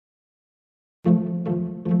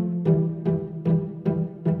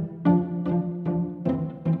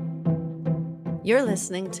You're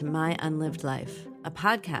listening to My Unlived Life, a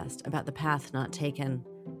podcast about the path not taken.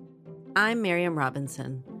 I'm Miriam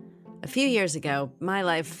Robinson. A few years ago, my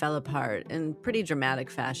life fell apart in pretty dramatic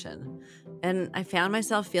fashion, and I found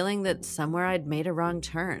myself feeling that somewhere I'd made a wrong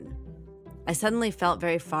turn. I suddenly felt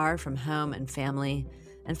very far from home and family,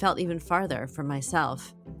 and felt even farther from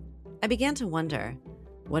myself. I began to wonder,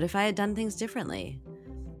 what if I had done things differently?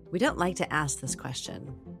 We don't like to ask this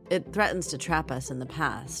question. It threatens to trap us in the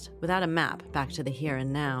past, without a map back to the here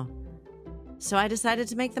and now. So I decided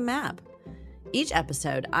to make the map. Each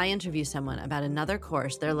episode, I interview someone about another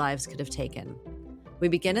course their lives could have taken. We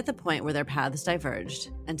begin at the point where their paths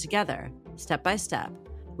diverged, and together, step by step,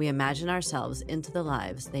 we imagine ourselves into the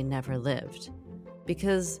lives they never lived.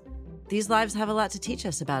 Because these lives have a lot to teach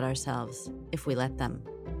us about ourselves, if we let them.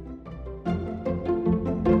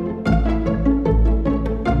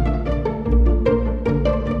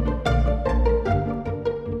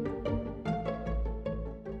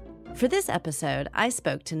 For this episode, I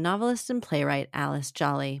spoke to novelist and playwright Alice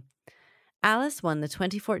Jolly. Alice won the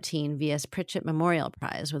 2014 V.S. Pritchett Memorial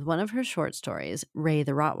Prize with one of her short stories, Ray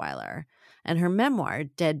the Rottweiler, and her memoir,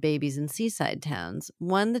 Dead Babies in Seaside Towns,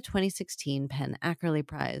 won the 2016 PEN Ackerley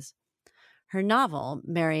Prize. Her novel,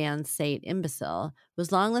 Marianne Sate Imbecile, was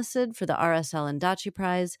longlisted for the RSL Ondaatje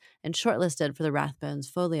Prize and shortlisted for the Rathbones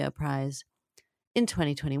Folio Prize. In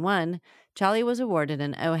 2021, Jolly was awarded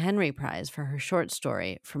an O. Henry Prize for her short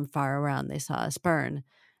story, From Far Around They Saw Us Burn,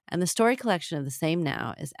 and the story collection of the same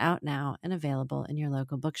now is out now and available in your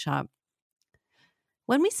local bookshop.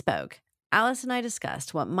 When we spoke, Alice and I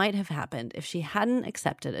discussed what might have happened if she hadn't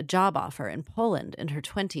accepted a job offer in Poland in her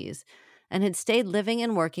 20s and had stayed living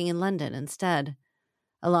and working in London instead.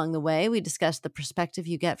 Along the way, we discussed the perspective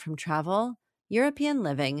you get from travel, European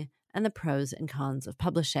living, and the pros and cons of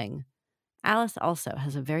publishing. Alice also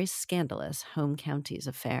has a very scandalous home counties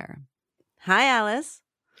affair. Hi, Alice.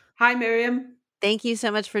 Hi, Miriam. Thank you so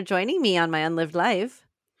much for joining me on My Unlived Life.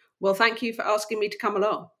 Well, thank you for asking me to come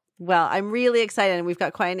along. Well, I'm really excited, and we've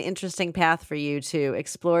got quite an interesting path for you to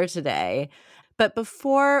explore today. But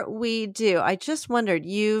before we do, I just wondered,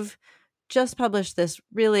 you've just published this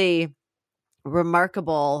really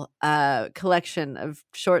remarkable collection of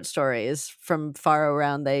short stories, From Far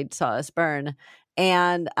Around They Saw Us Burn.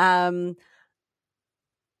 And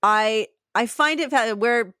I find it,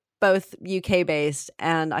 we're both UK based,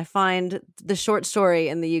 and I find the short story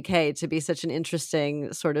in the UK to be such an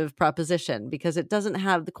interesting sort of proposition because it doesn't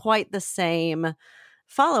have quite the same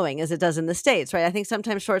following as it does in the States, right? I think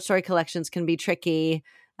sometimes short story collections can be tricky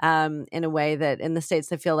in a way that in the States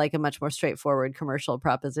they feel like a much more straightforward commercial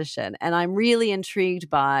proposition. And I'm really intrigued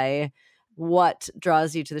by what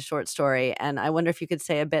draws you to the short story. And I wonder if you could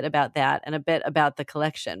say a bit about that and a bit about the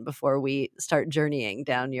collection before we start journeying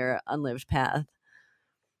down your unlived path.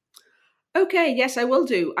 Okay, yes, I will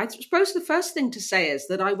do. I suppose the first thing to say is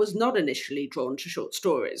that I was not initially drawn to short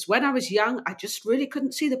stories. When I was young, I just really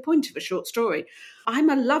couldn't see the point of a short story. I'm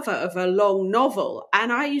a lover of a long novel,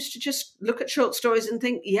 and I used to just look at short stories and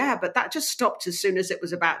think, yeah, but that just stopped as soon as it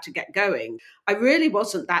was about to get going. I really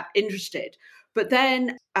wasn't that interested. But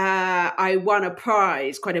then I won a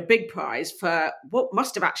prize, quite a big prize, for what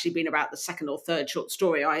must have actually been about the second or third short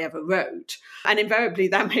story I ever wrote. And invariably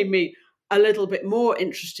that made me a little bit more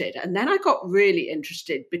interested. And then I got really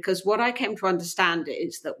interested because what I came to understand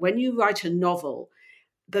is that when you write a novel,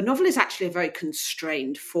 the novel is actually a very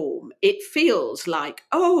constrained form. It feels like,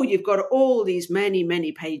 oh, you've got all these many,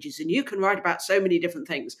 many pages and you can write about so many different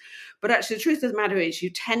things. But actually, the truth of the matter is you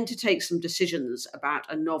tend to take some decisions about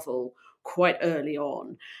a novel quite early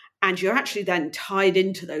on. And you're actually then tied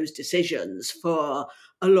into those decisions for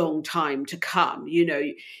a long time to come. You know,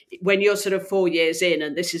 when you're sort of 4 years in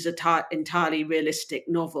and this is an entirely realistic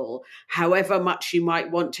novel, however much you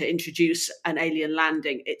might want to introduce an alien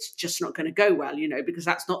landing, it's just not going to go well, you know, because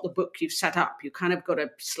that's not the book you've set up. You kind of got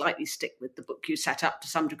to slightly stick with the book you set up to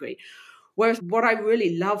some degree. Whereas what I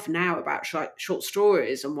really love now about short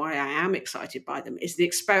stories and why I am excited by them is the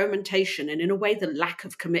experimentation and in a way the lack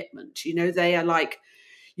of commitment. You know, they are like,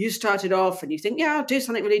 you started off and you think, yeah, I'll do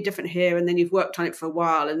something really different here. And then you've worked on it for a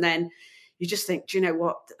while. And then you just think, do you know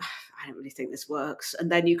what? I don't really think this works. And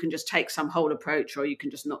then you can just take some whole approach or you can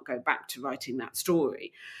just not go back to writing that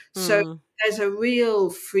story. So there's a real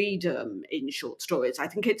freedom in short stories. I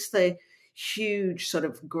think it's the huge sort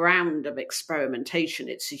of ground of experimentation.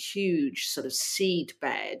 It's a huge sort of seed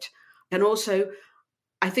bed. And also,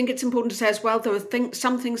 I think it's important to say as well, there are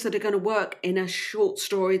some things that are going to work in a short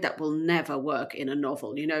story that will never work in a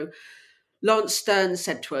novel. You know, Laurence Sterne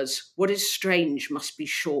said to us, what is strange must be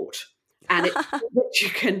short. And it's which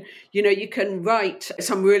you can write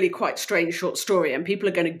some really quite strange short story, and people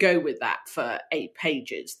are going to go with that for 8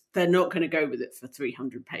 pages. They're not going to go with it for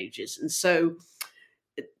 300 pages. And so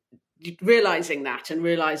realizing that and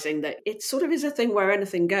realizing that it sort of is a thing where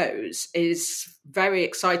anything goes is very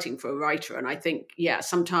exciting for a writer. And I think,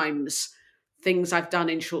 sometimes things I've done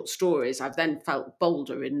in short stories, I've then felt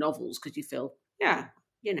bolder in novels because you feel,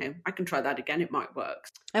 I can try that again. It might work.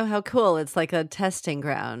 Oh, how cool. It's like a testing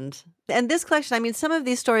ground. And this collection, I mean, some of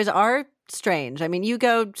these stories are strange. I mean, you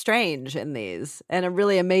go strange in these in a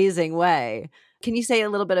really amazing way. Can you say a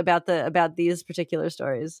little bit about these particular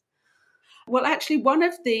stories? Well, actually, one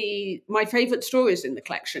of my favourite stories in the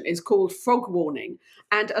collection is called Frog Warning.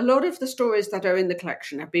 And a lot of the stories that are in the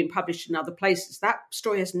collection have been published in other places. That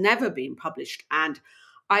story has never been published, and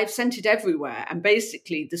I've sent it everywhere. And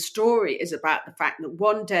basically, the story is about the fact that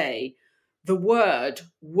one day the word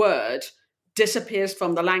disappears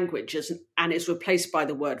from the language and is replaced by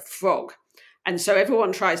the word frog. And so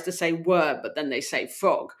everyone tries to say word, but then they say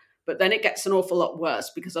frog. But then it gets an awful lot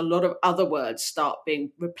worse because a lot of other words start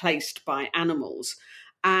being replaced by animals.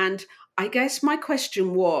 And I guess my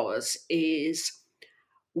question is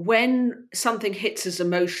when something hits us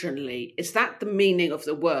emotionally, is that the meaning of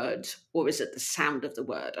the word or is it the sound of the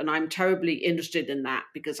word? And I'm terribly interested in that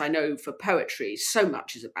because I know for poetry, so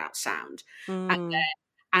much is about sound. And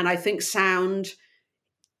I think sound,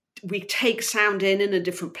 we take sound in a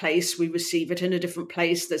different place, we receive it in a different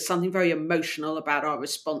place. There's something very emotional about our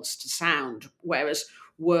response to sound, whereas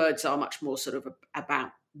words are much more sort of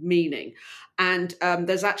about meaning. And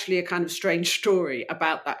there's actually a kind of strange story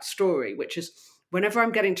about that story, which is whenever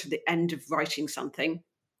I'm getting to the end of writing something,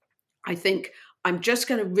 I think I'm just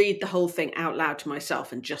going to read the whole thing out loud to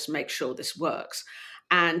myself and just make sure this works.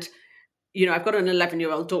 And I've got an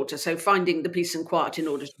 11-year-old daughter, so finding the peace and quiet in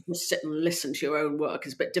order to just sit and listen to your own work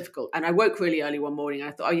is a bit difficult. And I woke really early one morning.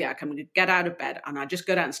 I thought, I'm going to get out of bed and I just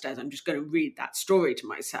go downstairs. I'm just going to read that story to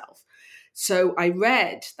myself. So I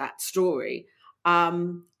read that story.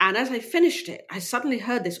 And as I finished it, I suddenly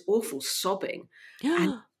heard this awful sobbing.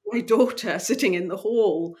 And my daughter sitting in the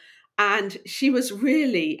hall, and she was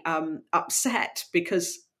really upset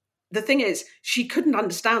because the thing is, she couldn't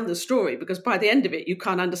understand the story because by the end of it, you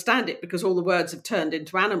can't understand it because all the words have turned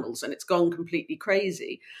into animals and it's gone completely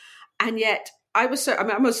crazy. And yet I was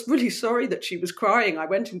really sorry that she was crying. I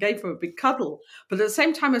went and gave her a big cuddle. But at the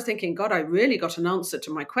same time, I was thinking, God, I really got an answer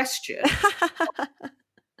to my question.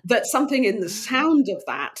 That something in the sound of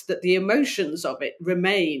that the emotions of it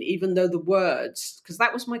remain, even though the words, because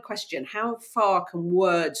that was my question, how far can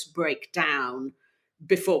words break down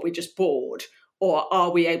before we're just bored? Or are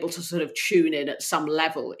we able to sort of tune in at some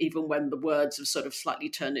level, even when the words have sort of slightly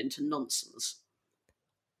turned into nonsense?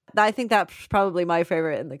 I think that's probably my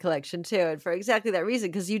favorite in the collection too. And for exactly that reason,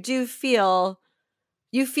 because you feel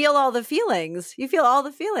all the feelings. You feel all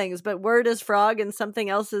the feelings, but word is frog and something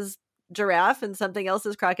else is giraffe and something else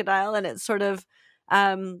is crocodile. And it's sort of,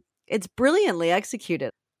 it's brilliantly executed.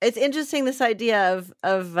 It's interesting, this idea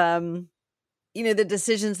of the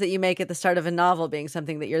decisions that you make at the start of a novel being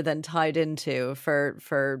something that you're then tied into for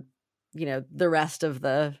the rest of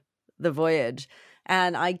the voyage.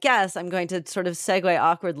 And I guess I'm going to sort of segue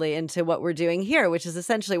awkwardly into what we're doing here, which is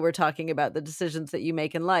essentially we're talking about the decisions that you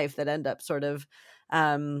make in life that end up sort of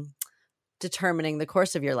determining the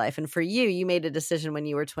course of your life. And for you made a decision when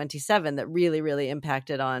you were 27 that really, really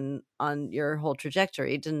impacted on your whole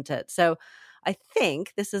trajectory, didn't it? So I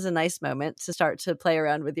think this is a nice moment to start to play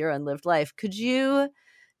around with your unlived life. Could you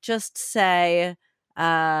just say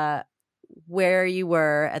where you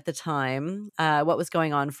were at the time, what was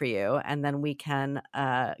going on for you, and then we can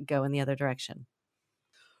go in the other direction?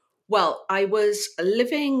 Well, I was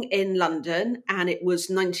living in London and it was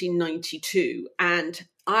 1992 and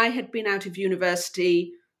I had been out of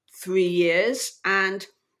university 3 years. And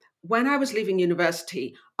when I was leaving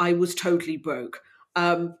university, I was totally broke.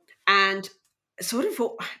 And sort of,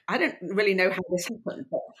 I don't really know how this happened,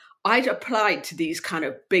 but I'd applied to these kind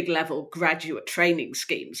of big level graduate training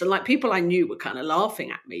schemes. And like people I knew were kind of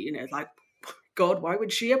laughing at me, like, God, why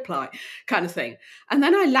would she apply? Kind of thing. And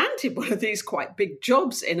then I landed one of these quite big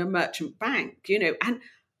jobs in a merchant bank, and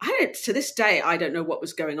to this day, I don't know what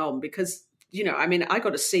was going on because, I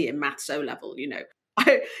got a C in maths O level,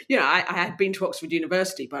 I had been to Oxford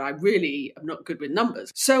University, but I really am not good with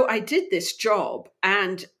numbers. So I did this job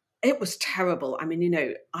and it was terrible.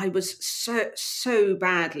 I was so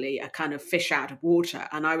badly a kind of fish out of water.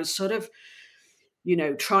 And I was sort of,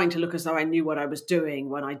 trying to look as though I knew what I was doing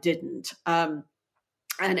when I didn't. And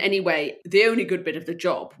anyway, the only good bit of the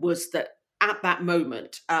job was that at that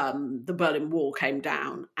moment, the Berlin Wall came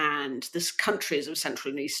down and the countries of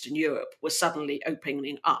Central and Eastern Europe were suddenly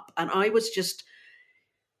opening up. And I was just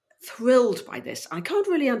thrilled by this. I can't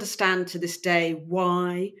really understand to this day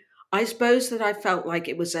why. I suppose that I felt like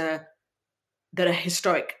it was that a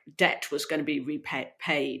historic debt was going to be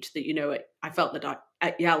repaid, that, I felt that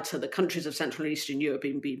at Yalta, the countries of Central and Eastern Europe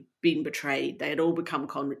had been betrayed. They had all become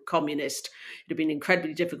communist. It had been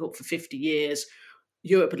incredibly difficult for 50 years.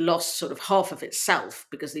 Europe had lost sort of half of itself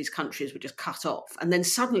because these countries were just cut off. And then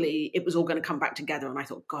suddenly it was all going to come back together. And I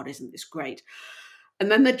thought, God, isn't this great? And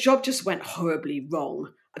then the job just went horribly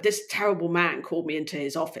wrong. This terrible man called me into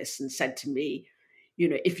his office and said to me,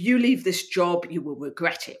 if you leave this job, you will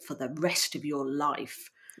regret it for the rest of your life.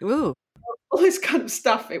 Ooh. All this kind of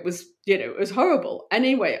stuff. It was, it was horrible.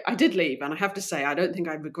 Anyway, I did leave. And I have to say, I don't think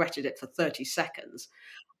I regretted it for 30 seconds.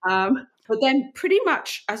 But then pretty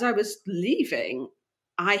much as I was leaving,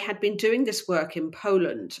 I had been doing this work in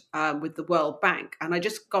Poland with the World Bank, and I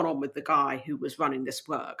just got on with the guy who was running this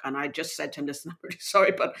work. And I just said to him, listen, I'm really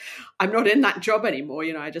sorry, but I'm not in that job anymore.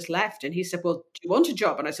 I just left. And he said, well, do you want a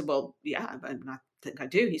job? And I said, well, yeah, and I think I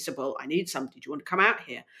do. He said, well, I need somebody. Do you want to come out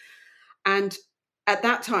here? And at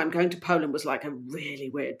that time, going to Poland was like a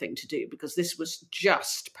really weird thing to do because this was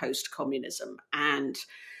just post-communism. And,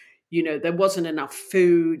 there wasn't enough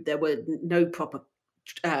food. There were no proper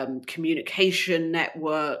communication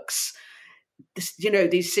networks.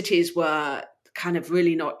 These cities were kind of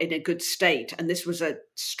really not in a good state. And this was a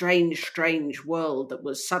strange world that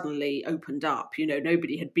was suddenly opened up.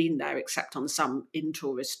 Nobody had been there except on some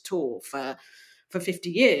in-tourist tour for 50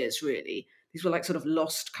 years, really. These were like sort of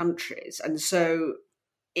lost countries. And so,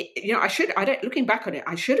 looking back on it,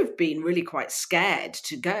 I should have been really quite scared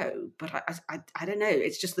to go. But I don't know.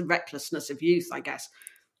 It's just the recklessness of youth, I guess.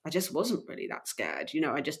 I just wasn't really that scared.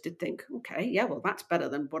 I just did think, okay, yeah, well, that's better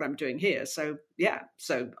than what I'm doing here. So, yeah,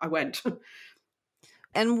 so I went.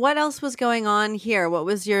 And what else was going on here? What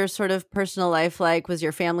was your sort of personal life like? Was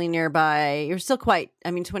your family nearby? You're still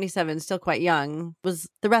 27, still quite young. Was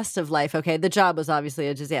the rest of life okay? The job was obviously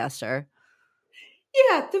a disaster.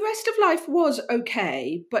 Yeah, the rest of life was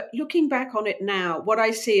okay. But looking back on it now, what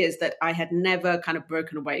I see is that I had never kind of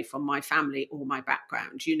broken away from my family or my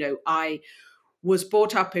background. I was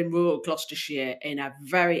brought up in rural Gloucestershire in a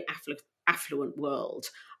very affluent world,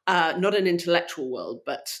 not an intellectual world,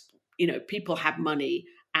 but, people had money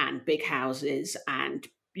and big houses and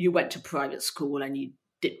you went to private school and you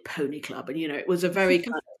did pony club. And, it was a very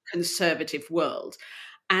kind of conservative world.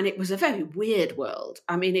 And it was a very weird world.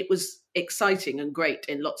 I mean, it was exciting and great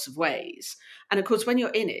in lots of ways. And of course, when you're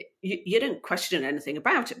in it, you don't question anything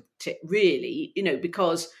about it really,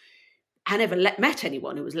 because I never met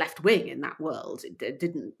anyone who was left wing in that world. It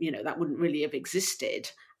didn't, that wouldn't really have existed.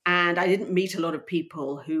 And I didn't meet a lot of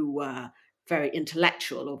people who were very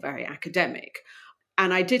intellectual or very academic.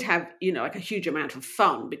 And I did have, like a huge amount of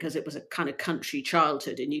fun because it was a kind of country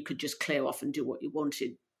childhood and you could just clear off and do what you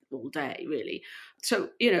wanted all day, really. So,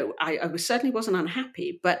 I certainly wasn't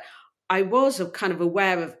unhappy, but I was kind of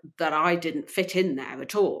aware of that I didn't fit in there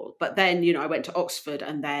at all. But then, I went to Oxford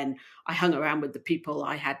and then I hung around with the people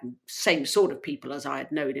I had, same sort of people as I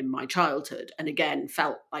had known in my childhood. And again,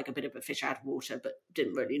 felt like a bit of a fish out of water, but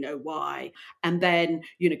didn't really know why. And then,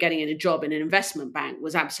 getting in a job in an investment bank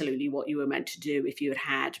was absolutely what you were meant to do if you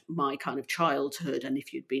had my kind of childhood. And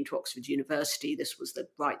if you'd been to Oxford University, this was the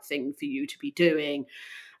right thing for you to be doing.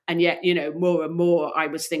 And yet, more and more I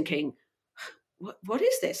was thinking, what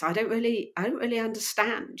is this? I don't really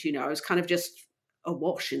understand. I was kind of just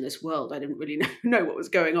awash in this world. I didn't really know what was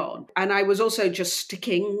going on. And I was also just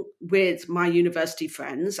sticking with my university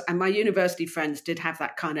friends. And my university friends did have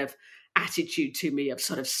that kind of attitude to me of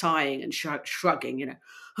sort of sighing and shrugging,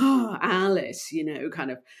 oh, Alice,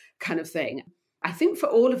 kind of thing. I think for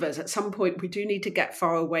all of us, at some point, we do need to get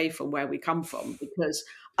far away from where we come from, because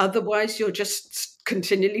otherwise you're just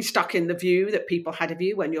continually stuck in the view that people had of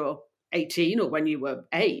you when you're 18 or when you were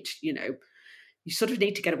 8. You sort of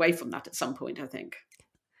need to get away from that at some point, I think.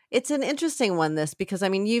 It's an interesting one, this, because, I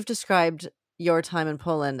mean, you've described your time in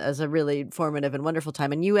Poland as a really formative and wonderful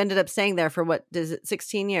time, and you ended up staying there for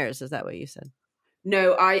 16 years? Is that what you said?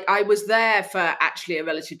 No, I was there for actually a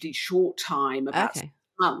relatively short time, about 6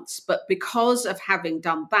 months. But because of having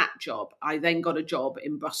done that job, I then got a job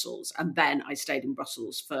in Brussels, and then I stayed in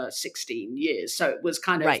Brussels for 16 years. So it was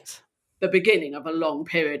kind of the beginning of a long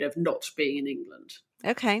period of not being in England.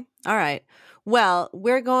 Okay. All right. Well,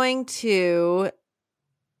 we're going to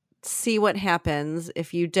see what happens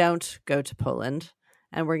if you don't go to Poland,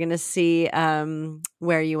 and we're going to see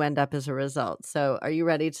where you end up as a result. So are you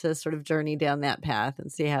ready to sort of journey down that path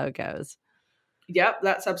and see how it goes? Yep,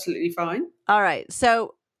 that's absolutely fine. All right.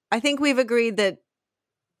 So I think we've agreed that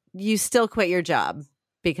you still quit your job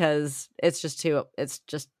because it's just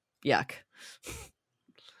yuck.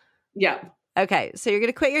 Yeah. Okay, so you're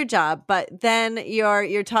going to quit your job, but then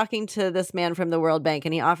you're talking to this man from the World Bank,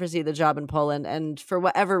 and he offers you the job in Poland, and for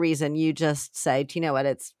whatever reason, you just say, "Do you know what?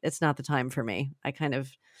 It's not the time for me." I kind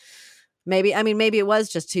of maybe it was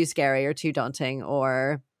just too scary or too daunting,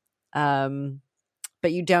 or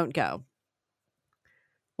but you don't go.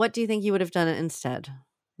 What do you think you would have done instead?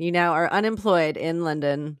 You now are unemployed in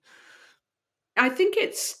London. I think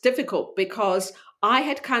it's difficult because I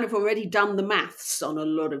had kind of already done the maths on a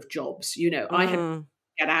lot of jobs. I had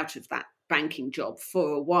get out of that banking job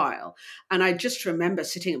for a while. And I just remember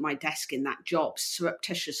sitting at my desk in that job,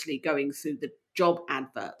 surreptitiously going through the job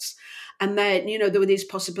adverts. And then, there were these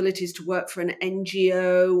possibilities to work for an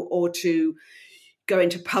NGO or to go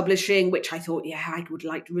into publishing, which I thought, yeah, I would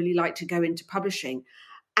really like to go into publishing.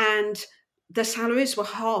 And the salaries were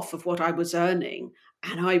half of what I was earning,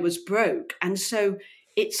 and I was broke. And so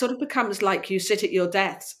it sort of becomes like you sit at your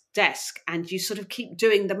desk and you sort of keep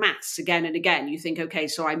doing the maths again and again. You think, okay,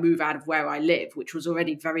 so I move out of where I live, which was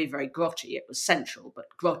already very, very grotty. It was central, but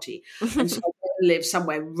grotty. And so I live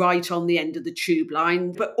somewhere right on the end of the tube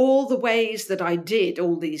line. But all the ways that I did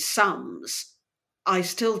all these sums, I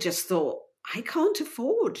still just thought, I can't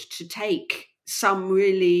afford to take some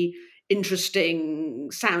really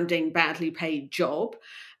interesting sounding, badly paid job.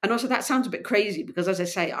 And also that sounds a bit crazy because, as I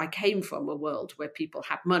say, I came from a world where people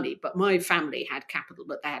had money, but my family had capital,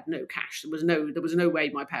 but they had no cash. There was no way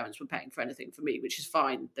my parents were paying for anything for me, which is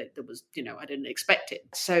fine. There was, I didn't expect it.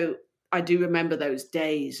 So I do remember those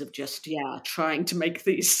days of just, trying to make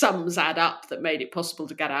these sums add up that made it possible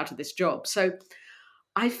to get out of this job. So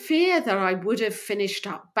I fear that I would have finished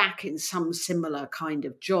up back in some similar kind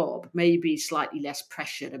of job, maybe slightly less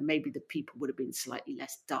pressured, and maybe the people would have been slightly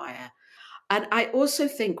less dire. And I also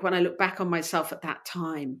think when I look back on myself at that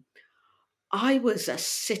time, I was a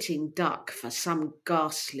sitting duck for some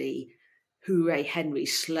ghastly Hooray Henry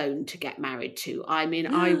Sloane to get married to.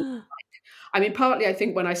 Partly I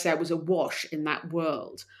think when I say I was awash in that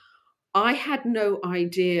world, I had no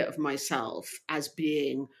idea of myself as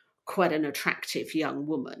being quite an attractive young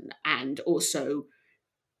woman and also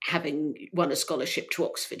having won a scholarship to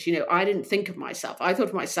Oxford. I didn't think of myself. I thought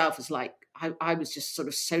of myself as like, I was just sort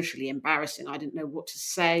of socially embarrassing. I didn't know what to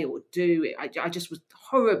say or do. I just was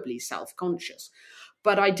horribly self-conscious.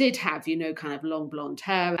 But I did have, kind of long blonde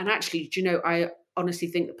hair. And actually, I honestly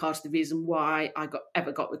think that part of the reason why I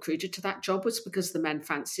ever got recruited to that job was because the men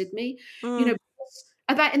fancied me. In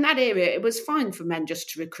that area, it was fine for men just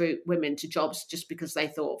to recruit women to jobs just because they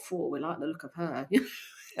thought, we like the look of her. And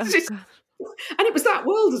it was that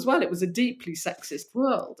world as well. It was a deeply sexist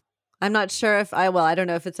world. I'm not sure if I don't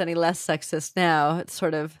know if it's any less sexist now. It's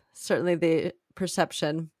sort of certainly the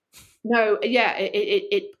perception. No, yeah,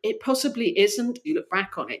 it possibly isn't. You look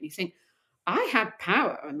back on it and you think, I had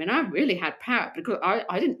power. I mean, I really had power because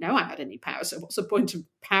I didn't know I had any power. So what's the point of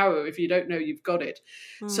power if you don't know you've got it?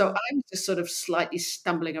 So I was just sort of slightly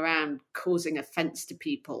stumbling around, causing offense to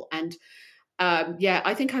people. And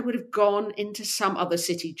I think I would have gone into some other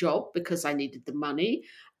city job because I needed the money.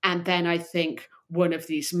 And then I think one of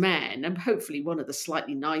these men, and hopefully one of the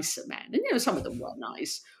slightly nicer men, and some of them were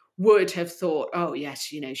nice, would have thought, oh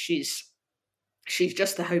yes, she's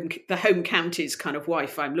just the home county's kind of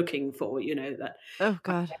wife I'm looking for. That. Oh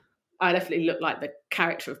God, I definitely looked like the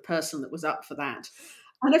character of person that was up for that.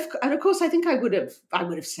 And of course, I think I would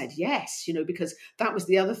have said yes, because that was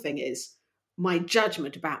the other thing is, my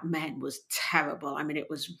judgment about men was terrible. I mean, it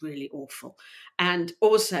was really awful. And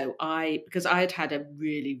also because I had a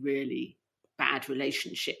really, really bad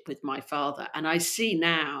relationship with my father. And I see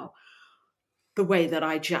now the way that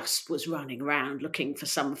I just was running around looking for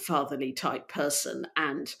some fatherly type person.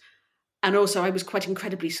 And also I was quite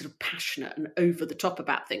incredibly sort of passionate and over the top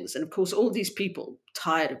about things. And of course, all these people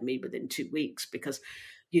tired of me within 2 weeks because,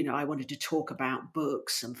 I wanted to talk about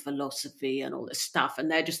books and philosophy and all this stuff.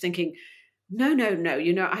 And they're just thinking,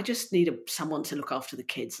 no, I just need someone to look after the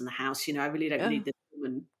kids in the house. I really don't need this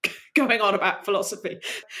woman going on about philosophy.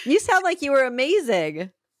 You sound like you were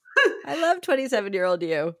amazing. I love 27-year-old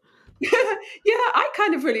you. Yeah, I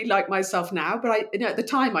kind of really like myself now, but at the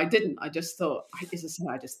time I didn't. I just thought,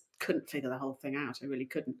 I just couldn't figure the whole thing out. I really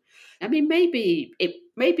couldn't. I mean, maybe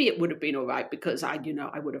it would have been all right because I'm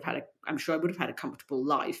sure I would have had a comfortable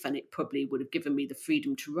life and it probably would have given me the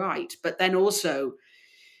freedom to write. But then also,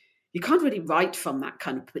 you can't really write from that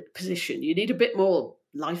kind of position. You need a bit more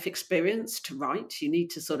life experience to write. You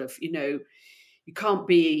need to sort of, you can't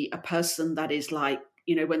be a person that is like,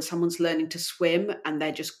 when someone's learning to swim and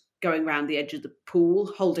they're just going around the edge of the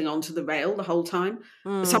pool, holding onto the rail the whole time.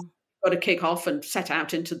 Mm. Someone got to kick off and set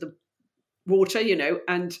out into the water,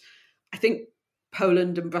 and I think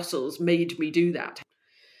Poland and Brussels made me do that.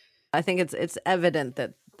 I think it's evident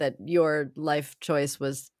that your life choice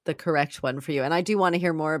was the correct one for you. And I do want to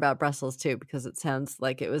hear more about Brussels too, because it sounds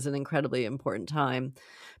like it was an incredibly important time.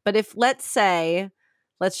 But if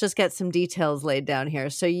let's just get some details laid down here.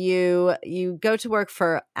 So you go to work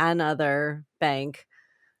for another bank.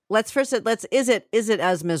 Is it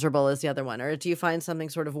as miserable as the other one, or do you find something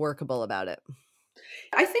sort of workable about it?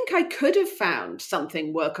 I think I could have found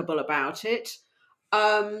something workable about it.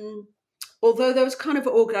 Although those kind of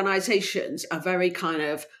organizations are very kind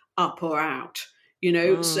of up or out,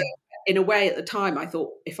 So in a way at the time, I thought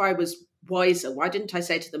if I was wiser, why didn't I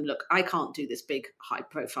say to them, look, I can't do this big high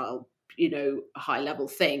profile, high level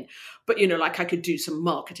thing, but, like I could do some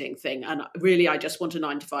marketing thing. And really, I just want a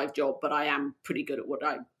 9-to-5 job, but I am pretty good at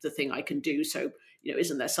the thing I can do. So,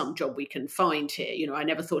 isn't there some job we can find here? I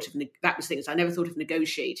never thought of, that was things I never thought of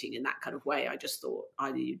negotiating in that kind of way. I just thought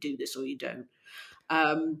either you do this or you don't.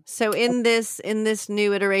 So in this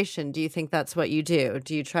new iteration, do you think that's what you do?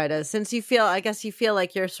 Do you try to, since you feel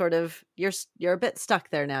like you're sort of, you're a bit stuck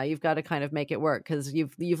there now, you've got to kind of make it work because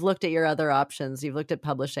you've looked at your other options, you've looked at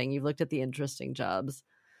publishing, you've looked at the interesting jobs.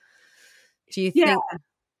 Do you think?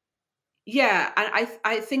 Yeah,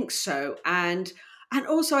 I think so. And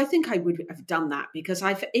also I think I would have done that because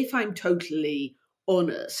if I'm totally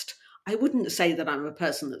honest, I wouldn't say that I'm a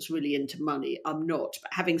person that's really into money. I'm not.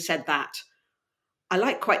 But having said that, I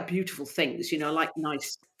like quite beautiful things, I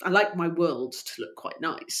like my world to look quite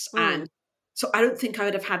nice. And so I don't think I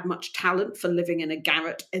would have had much talent for living in a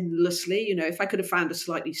garret endlessly. If I could have found a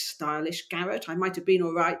slightly stylish garret, I might have been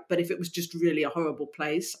all right. But if it was just really a horrible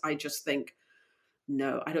place, I just think,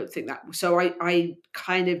 no, I don't think that. So I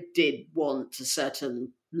kind of did want a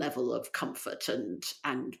certain level of comfort and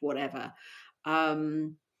whatever.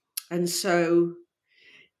 And so,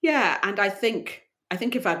 yeah. And I think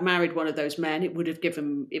if I'd married one of those men, it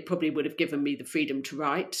probably would have given me the freedom to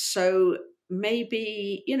write. So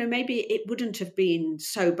maybe it wouldn't have been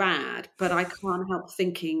so bad, but I can't help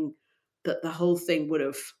thinking that the whole thing would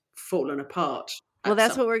have fallen apart. Well,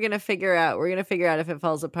 that's what we're going to figure out. We're going to figure out if it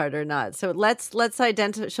falls apart or not. So let's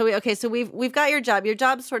identify. Shall we? Okay. So we've got your job. Your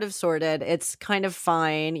job's sort of sorted. It's kind of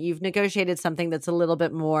fine. You've negotiated something that's a little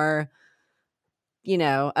bit more,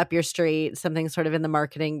 up your street, something sort of in the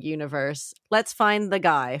marketing universe. Let's find the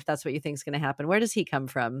guy, if that's what you think is going to happen. Where does he come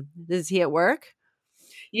from? Is he at work?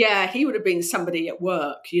 Yeah, he would have been somebody at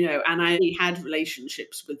work, and I had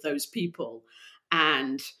relationships with those people.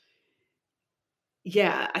 And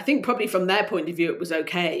yeah, I think probably from their point of view, it was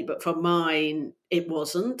okay, but from mine, it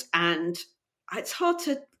wasn't. And it's hard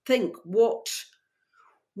to think what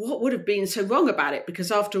would have been so wrong about it,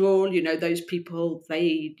 because after all, those people,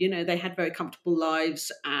 they had very comfortable lives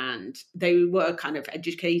and they were kind of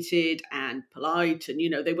educated and polite, and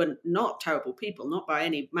they were not terrible people, not by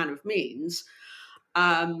any manner of means.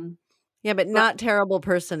 Yeah, but not terrible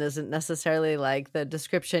person isn't necessarily like the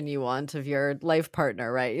description you want of your life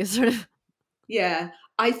partner, right? You sort of. Yeah,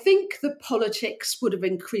 I think the politics would have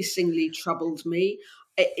increasingly troubled me.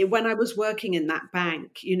 When I was working in that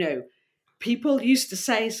bank, people used to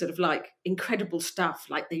say sort of like incredible stuff.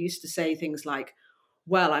 Like they used to say things like,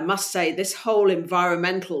 well, I must say this whole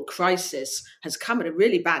environmental crisis has come at a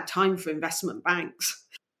really bad time for investment banks.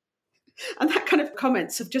 And that kind of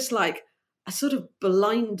comments of just like a sort of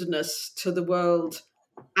blindness to the world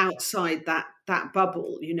outside that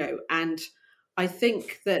bubble, And I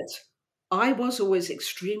think that I was always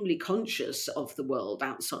extremely conscious of the world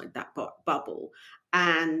outside that bubble.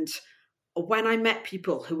 And when I met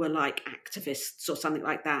people who were like activists or something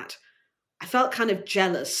like that, I felt kind of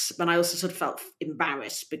jealous, but I also sort of felt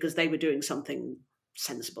embarrassed because they were doing something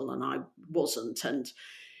sensible and I wasn't. And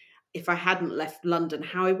if I hadn't left London,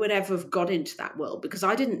 how I would ever have got into that world, because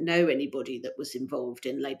I didn't know anybody that was involved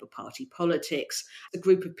in Labour Party politics. The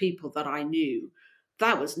group of people that I knew,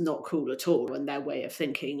 that was not cool at all, and their way of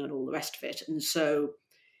thinking and all the rest of it. And so,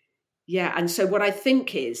 yeah. And so what I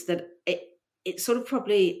think is that it sort of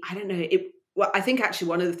probably, I don't know, I think actually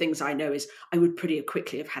one of the things I know is I would pretty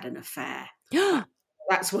quickly have had an affair.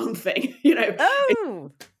 That's one thing,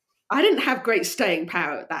 Oh. I didn't have great staying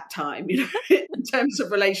power at that time, in terms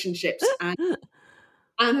of relationships. And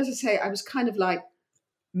as I say, I was kind of like,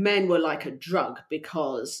 men were like a drug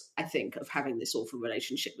because I think of having this awful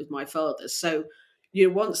relationship with my father. So,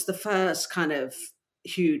 once the first kind of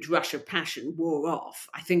huge rush of passion wore off,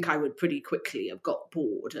 I think I would pretty quickly have got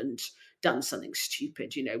bored and done something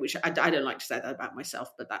stupid, which I don't like to say that about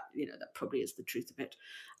myself, but that, that probably is the truth of it.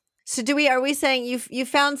 So are we saying you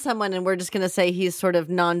found someone and we're just going to say he's sort of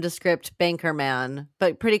nondescript banker man,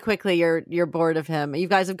 but pretty quickly you're bored of him. You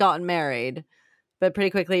guys have gotten married, but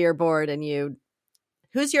pretty quickly you're bored and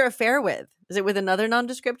who's your affair with? Is it with another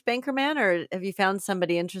nondescript banker man, or have you found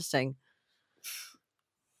somebody interesting?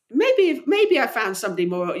 Maybe I found somebody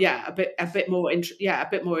more, a bit more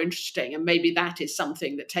interesting, and maybe that is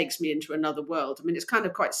something that takes me into another world. I mean, it's kind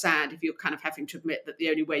of quite sad if you're kind of having to admit that the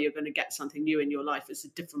only way you're going to get something new in your life is a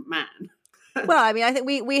different man. Well, I mean, I think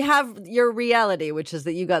we have your reality, which is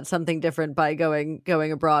that you got something different by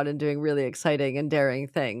going abroad and doing really exciting and daring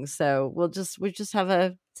things. So we just have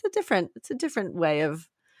it's a different way of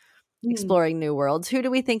exploring new worlds. Who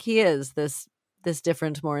do we think he is? This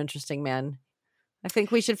different, more interesting man. I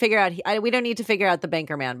think we should figure out. We don't need to figure out the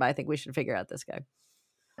banker man, but I think we should figure out this guy.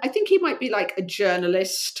 I think he might be like a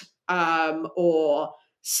journalist, or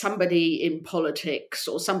somebody in politics,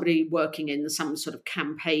 or somebody working in some sort of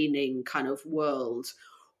campaigning kind of world,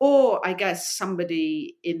 or I guess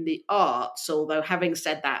somebody in the arts. Although having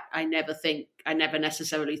said that, I never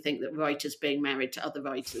necessarily think that writers being married to other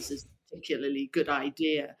writers is a particularly good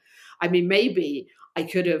idea. I mean, maybe I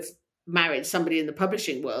could have married somebody in the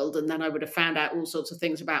publishing world, and then I would have found out all sorts of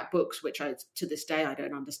things about books, which to this day I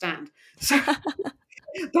don't understand. So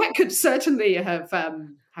that could certainly have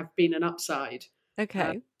been an upside.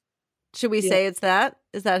 Okay. Should we say it's that?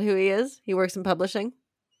 Is that who he is? He works in publishing?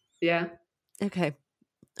 Yeah. Okay.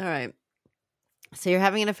 All right. So you're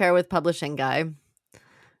having an affair with publishing guy.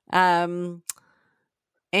 And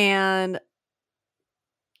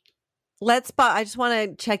I just want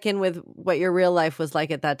to check in with what your real life was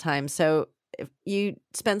like at that time. So if you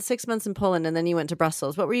spent 6 months in Poland and then you went to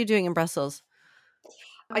Brussels. What were you doing in Brussels?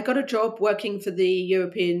 I got a job working for the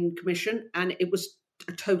European Commission, and it was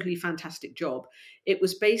a totally fantastic job. It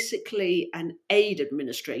was basically an aid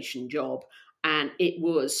administration job, and it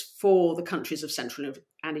was for the countries of Central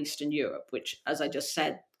and Eastern Europe, which, as I just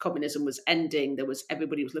said, communism was ending.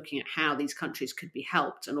 Everybody was looking at how these countries could be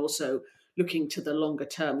helped, and also looking to the longer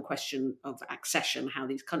term question of accession, how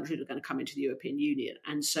these countries are going to come into the European Union.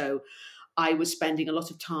 And so I was spending a lot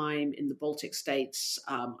of time in the Baltic states.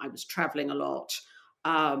 I was traveling a lot.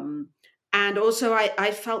 And also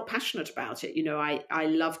I felt passionate about it. You know, I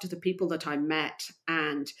loved the people that I met,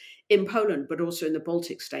 and in Poland, but also in the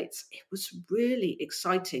Baltic states. It was really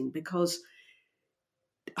exciting because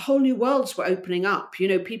whole new worlds were opening up. You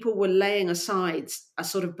know, people were laying aside a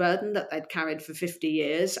sort of burden that they'd carried for 50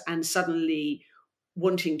 years and suddenly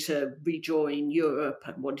wanting to rejoin Europe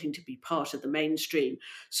and wanting to be part of the mainstream.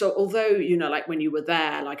 So although, you know, like when you were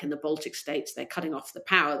there, like in the Baltic states, they're cutting off the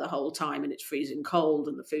power the whole time and it's freezing cold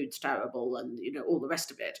and the food's terrible and, you know, all the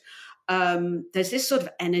rest of it. There's this sort of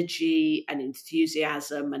energy and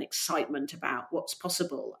enthusiasm and excitement about what's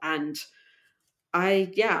possible. And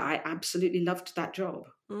I absolutely loved that job.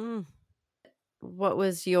 What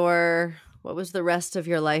was the rest of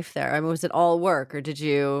your life there? I mean, was it all work, or did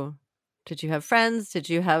you have friends? Did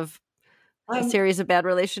you have a series of bad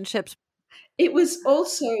relationships? It was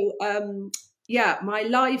also, my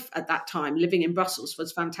life at that time living in Brussels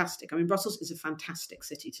was fantastic. I mean, Brussels is a fantastic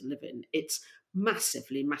city to live in. It's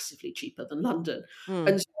massively, massively cheaper than London.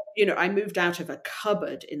 And, so, you know, I moved out of a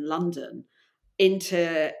cupboard in London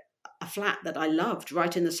into a flat that I loved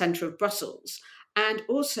right in the centre of Brussels. And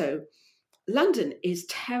also, London is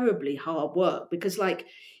terribly hard work because, like,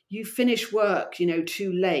 you finish work, you know,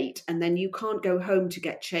 too late, and then you can't go home to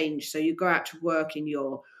get changed. So you go out to work in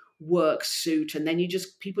your work suit, and then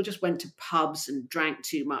people just went to pubs and drank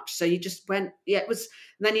too much. So you just went, and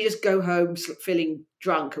then you just go home feeling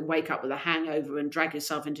drunk and wake up with a hangover and drag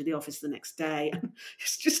yourself into the office the next day.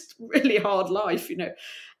 It's just really hard life, you know.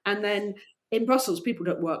 And then in Brussels, people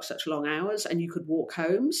don't work such long hours and you could walk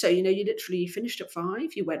home. So, you know, you literally finished at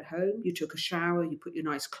 5, you went home, you took a shower, you put your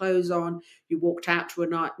nice clothes on, you walked out to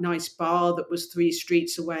a nice bar that was 3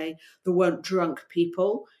 streets away. There weren't drunk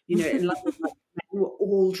people. You know, in London, they were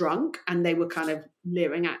all drunk and they were kind of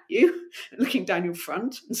leering at you, looking down your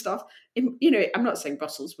front and stuff. You know, I'm not saying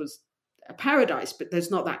Brussels was a paradise, but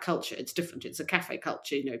there's not that culture. It's different. It's a cafe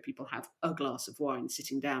culture. You know, people have a glass of wine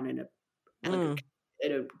sitting down in a elegant, they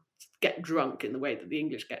don't get drunk in the way that the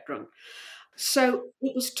English get drunk. So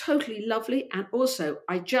it was totally lovely. And also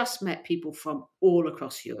I just met people from all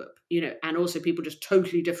across Europe, you know, and also people just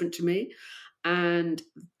totally different to me. And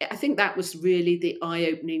I think that was really the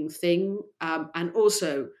eye-opening thing. And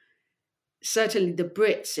also certainly the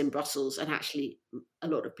Brits in Brussels, and actually a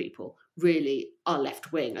lot of people really are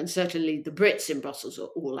left-wing. And certainly the Brits in Brussels are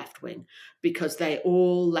all left-wing because they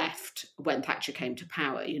all left when Thatcher came to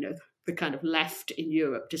power. You know, the kind of left in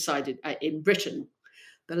Europe decided, in Britain,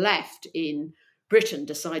 the left in Britain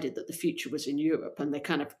decided that the future was in Europe, and they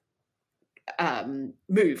kind of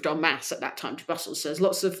moved en masse at that time to Brussels. So there's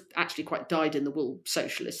lots of actually quite dyed-in-the-wool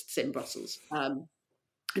socialists in Brussels. And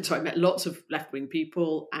so I met lots of left-wing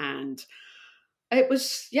people, and it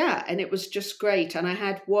was just great. And I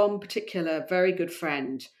had one particular very good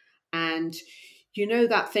friend, and you know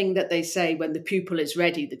that thing that they say, when the pupil is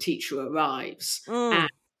ready, the teacher arrives. And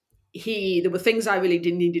there were things I really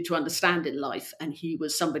needed to understand in life, and he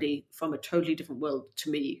was somebody from a totally different world to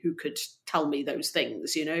me who could tell me those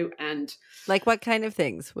things, and like what kind of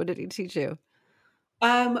things? What did he teach you?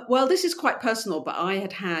 Well, this is quite personal, but I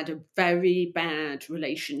had a very bad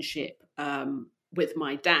relationship with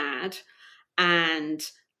my dad, and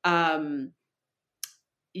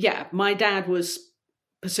my dad was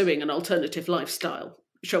pursuing an alternative lifestyle,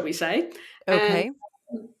 shall we say. Okay. And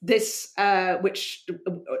this, which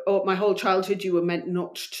my whole childhood, you were meant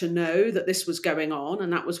not to know that this was going on.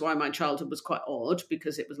 And that was why my childhood was quite odd,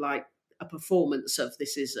 because it was like a performance of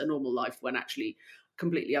this is a normal life, when actually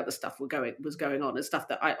completely other stuff was going on, and stuff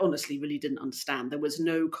that I honestly really didn't understand. There was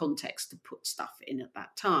no context to put stuff in at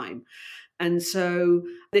that time. And so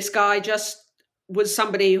this guy just was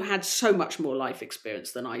somebody who had so much more life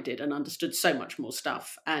experience than I did, and understood so much more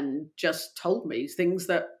stuff, and just told me things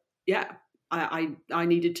that, I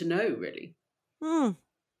needed to know, really.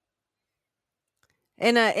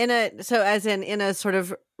 In a sort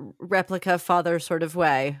of replica father sort of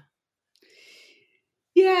way.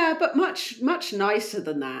 Yeah, but much, much nicer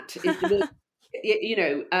than that.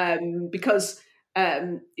 Because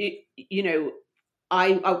when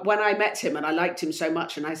I met him, and I liked him so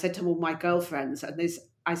much, and I said to all my girlfriends,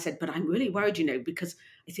 I said, but I'm really worried, because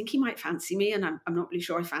I think he might fancy me, and I'm not really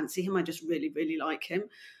sure I fancy him. I just really, really like him.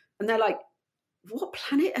 And they're like, what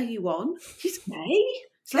planet are you on? He's gay?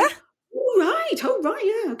 It's like, oh right,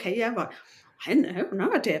 yeah, okay, yeah, right. I didn't know,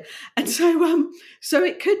 no idea. And so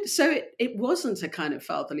it wasn't a kind of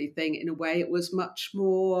fatherly thing in a way. It was much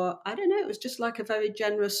more, I don't know, it was just like a very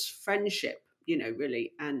generous friendship,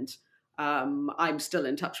 really. And I'm still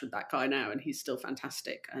in touch with that guy now, and he's still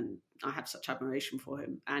fantastic, and I have such admiration for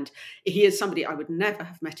him. And he is somebody I would never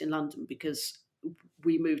have met in London, because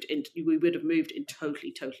we would have moved in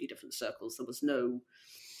totally, totally different circles. There was no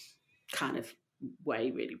kind of way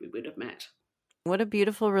really we would have met. What a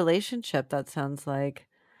beautiful relationship that sounds like.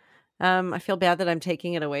 I feel bad that I'm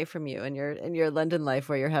taking it away from you in your London life,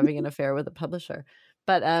 where you're having an affair with a publisher.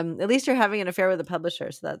 But at least you're having an affair with a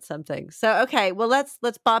publisher, so that's something. So okay, well let's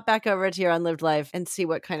bop back over to your unlived life and see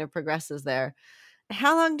what kind of progresses there.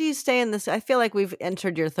 How long do you stay in this? I feel like we've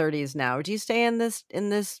entered your 30s now. Do you stay in this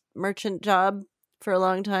merchant job for a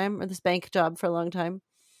long time, or this bank job for a long time?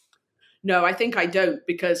 No, I think I don't,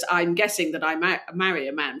 because I'm guessing that I marry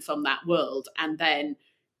a man from that world, and then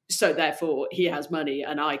so therefore he has money,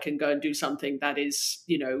 and I can go and do something that is,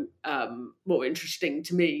 more interesting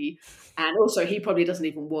to me. And also he probably doesn't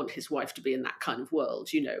even want his wife to be in that kind of world,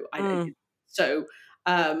 I don't. So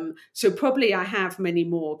probably I have many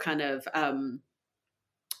more kind of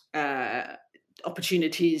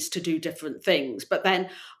opportunities to do different things. But then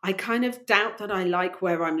I kind of doubt that I like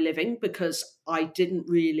where I'm living, because I didn't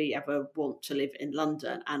really ever want to live in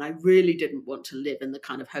London, and I really didn't want to live in the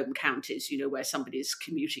kind of home counties, where somebody's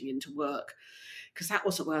commuting into work, because that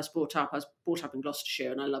wasn't where I was brought up. I was brought up in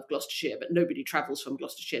Gloucestershire, and I love Gloucestershire, but nobody travels from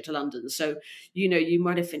Gloucestershire to London. So, you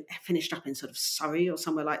might have finished up in sort of Surrey or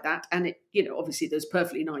somewhere like that. And it, obviously there's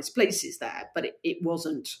perfectly nice places there, but it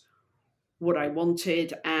wasn't what I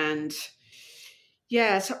wanted. And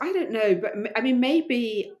yeah, so I don't know, but I mean,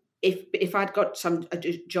 maybe if I'd got a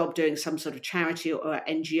job doing some sort of charity or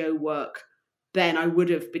NGO work, then I would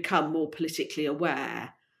have become more politically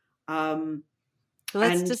aware.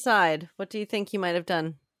 Let's decide. What do you think you might have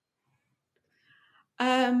done?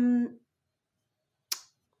 I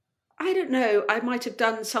don't know. I might have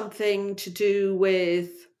done something to do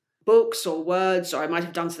with books or words, or I might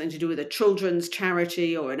have done something to do with a children's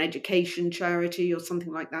charity or an education charity or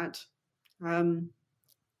something like that.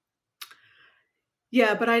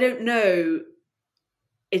 Yeah, but I don't know.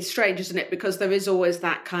 It's strange, isn't it? Because there is always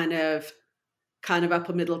that kind of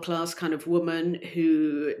upper middle class kind of woman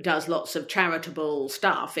who does lots of charitable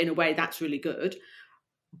stuff. In a way, that's really good.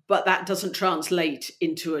 But that doesn't translate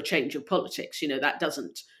into a change of politics. That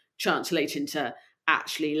doesn't translate into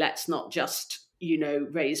actually, let's not just,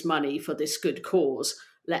 raise money for this good cause.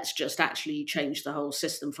 Let's just actually change the whole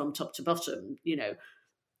system from top to bottom.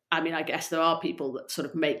 I mean, I guess there are people that sort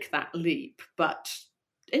of make that leap, but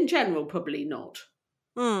in general, probably not.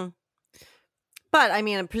 But I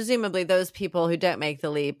mean, presumably those people who don't make the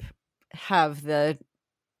leap have the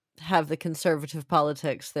conservative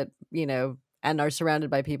politics that, and are surrounded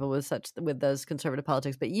by people with those conservative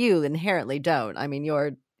politics, but you inherently don't. I mean,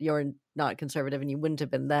 you're not conservative, and you wouldn't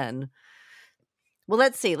have been then. Well,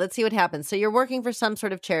 let's see what happens. So you're working for some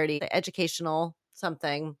sort of charity, educational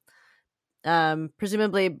something.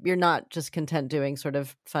 Presumably you're not just content doing sort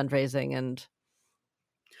of fundraising and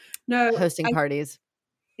hosting parties.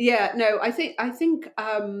 I think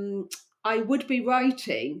I would be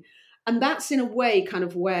writing, and that's in a way kind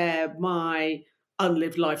of where my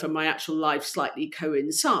unlived life and my actual life slightly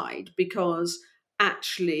coincide, because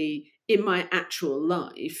actually in my actual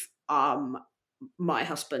life, my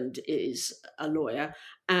husband is a lawyer,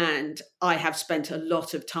 and I have spent a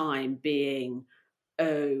lot of time being,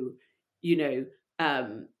 oh, you know,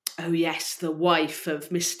 oh yes, the wife of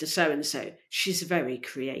Mr. So-and-so. She's very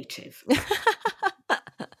creative.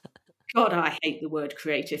 God, I hate the word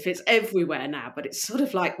creative. It's everywhere now, but it's sort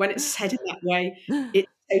of like when it's said in that way, it's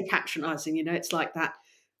so patronizing, it's like that,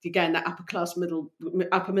 again, that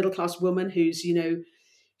upper middle class woman who's,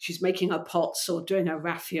 she's making her pots or doing her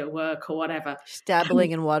raffia work or whatever. She's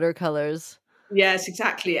dabbling in watercolors. Yes,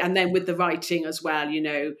 exactly. And then with the writing as well,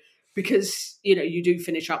 because, you do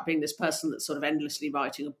finish up being this person that's sort of endlessly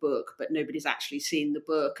writing a book, but nobody's actually seen the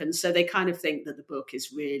book. And so they kind of think that the book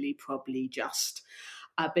is really probably just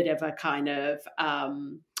a bit of a kind of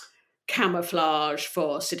camouflage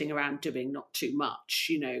for sitting around doing not too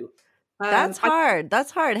much, That's hard.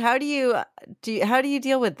 That's hard. How do you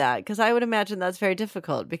deal with that? Because I would imagine that's very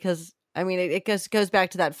difficult, because I mean, it goes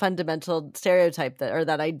back to that fundamental stereotype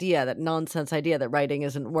that nonsense idea that writing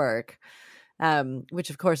isn't work, which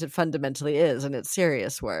of course it fundamentally is, and it's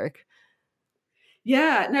serious work.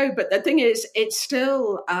 Yeah, no, but the thing is, it's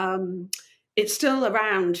still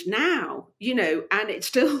around now, and it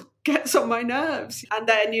still gets on my nerves. And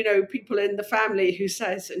then, people in the family who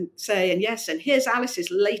say, and yes, and here's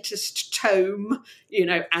Alice's latest tome,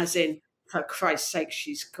 as in, for Christ's sake,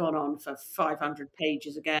 she's gone on for 500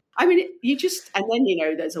 pages again. I mean, and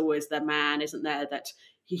then, there's always the man, isn't there, that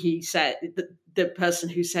he said, the person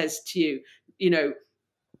who says to you,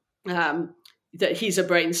 that he's a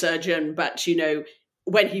brain surgeon, but,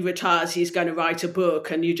 when he retires, he's going to write a book,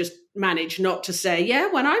 and you just manage not to say, yeah,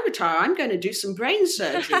 when I retire, I'm going to do some brain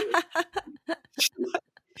surgery.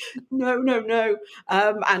 No.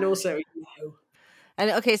 And also, no.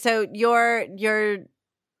 And okay, so you're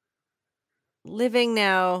living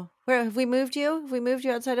now. Where have we moved you? Have we moved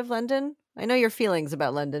you outside of London? I know your feelings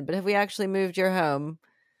about London, but have we actually moved your home?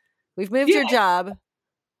 We've moved your job.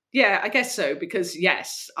 Yeah, I guess so, because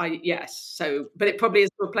yes. So, but it probably is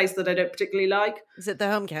to a place that I don't particularly like. Is it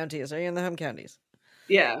the home counties? Are you in the home counties?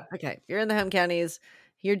 Yeah. Okay, you're in the home counties.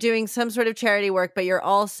 You're doing some sort of charity work, but you're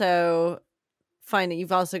also finding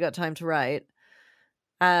you've also got time to write.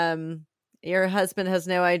 Your husband has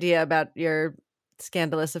no idea about your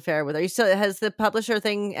scandalous affair with her. Has the publisher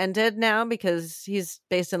thing ended now because he's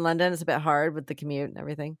based in London? It's a bit hard with the commute and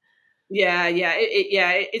everything. Yeah,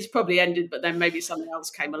 it's probably ended, but then maybe something else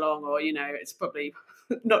came along, or it's probably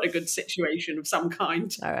not a good situation of some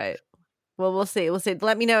kind. All right. Well, we'll see.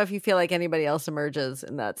 Let me know if you feel like anybody else emerges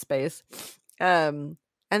in that space. And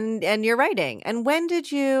you're writing. And when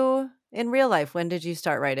did you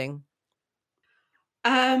start writing?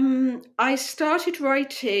 I started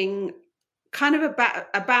writing kind of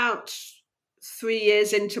about 3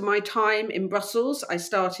 years into my time in Brussels. I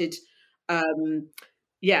started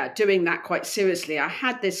doing that quite seriously. I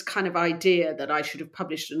had this kind of idea that I should have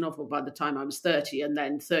published a novel by the time I was 30, and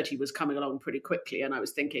then 30 was coming along pretty quickly, and I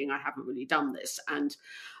was thinking, I haven't really done this. And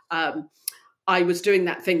I was doing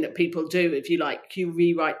that thing that people do. If you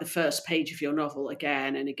rewrite the first page of your novel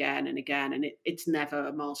again and again and again, and it's never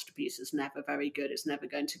a masterpiece. It's never very good. It's never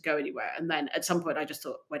going to go anywhere. And then at some point I just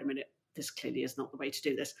thought, wait a minute, this clearly is not the way to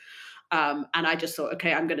do this. And I just thought,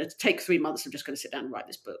 okay, I'm going to take 3 months. I'm just going to sit down and write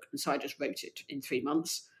this book. And so I just wrote it in 3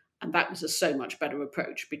 months. And that was a so much better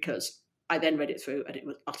approach, because I then read it through and it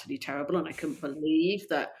was utterly terrible. And I couldn't believe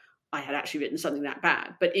that I had actually written something that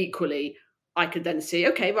bad. But equally, I could then see,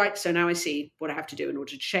 okay, right, so now I see what I have to do in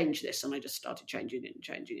order to change this. And I just started changing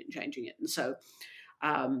it. And so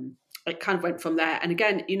it kind of went from there. And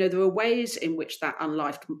again, there were ways in which that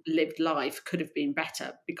lived life could have been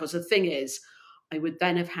better, because the thing is, I would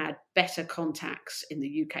then have had better contacts in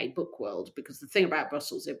the UK book world, because the thing about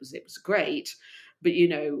Brussels, it was great. But,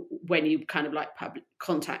 when you kind of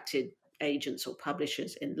contacted agents or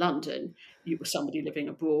publishers in London, you were somebody living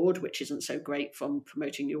abroad, which isn't so great from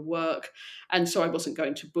promoting your work. And so I wasn't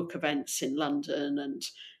going to book events in London and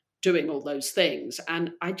doing all those things.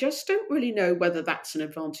 And I just don't really know whether that's an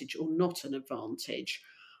advantage or not an advantage.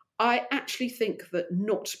 I actually think that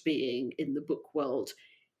not being in the book world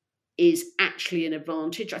is actually an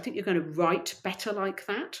advantage. I think you're going to write better like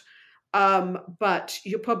that. But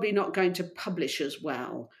you're probably not going to publish as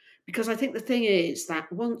well. Because I think the thing is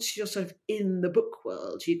that once you're sort of in the book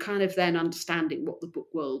world, you kind of then understanding what the book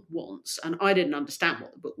world wants. And I didn't understand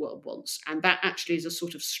what the book world wants. And that actually is a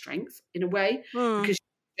sort of strength in a way, because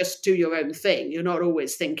you just do your own thing. You're not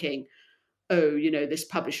always thinking, oh, this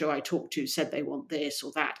publisher I talked to said they want this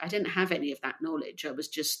or that. I didn't have any of that knowledge. I was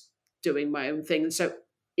just doing my own thing. And so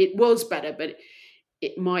it was better, but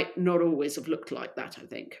it might not always have looked like that, I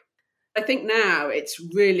think. I think now it's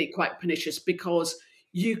really quite pernicious because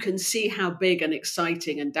you can see how big and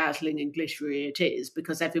exciting and dazzling and glittery it is,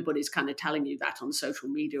 because everybody's kind of telling you that on social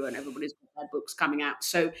media and everybody's got their books coming out.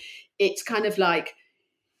 So it's kind of like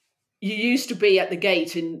you used to be at the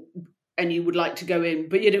gate and you would like to go in,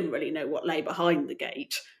 but you didn't really know what lay behind the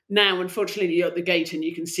gate. Now, unfortunately, you're at the gate and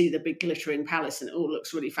you can see the big glittering palace and it all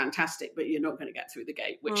looks really fantastic, but you're not going to get through the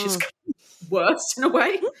gate, which is kind of worse in a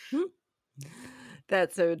way.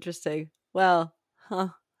 That's so interesting. Well,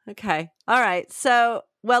 okay. All right. So,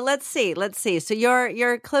 well, let's see. So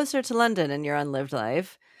you're closer to London in your unlived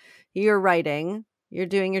life. You're writing. You're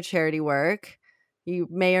doing your charity work. You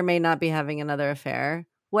may or may not be having another affair.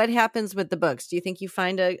 What happens with the books? Do you think you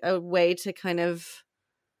find a way to kind of...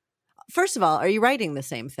 First of all, are you writing the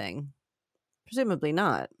same thing? Presumably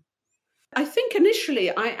not. I think initially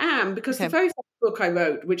I am, because the very first book I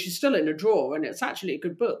wrote, which is still in a drawer, and it's actually a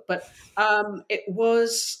good book, but it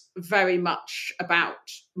was very much about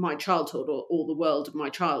my childhood or the world of my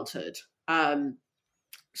childhood.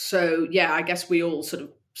 So, yeah, I guess we all sort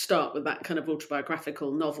of start with that kind of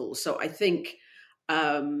autobiographical novel. So I think,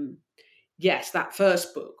 yes, that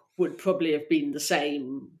first book would probably have been the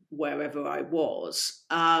same wherever I was.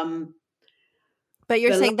 But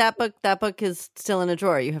you're saying that book is still in a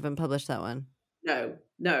drawer. You haven't published that one.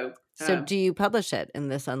 No. So do you publish it in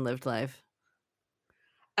this unlived life?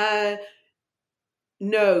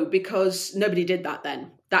 No, because nobody did that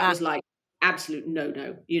then. That was like absolute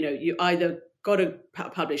no. You either got a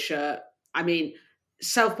publisher. I mean,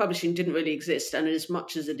 self-publishing didn't really exist, and as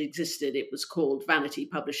much as it existed, it was called vanity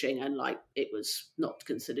publishing, and like it was not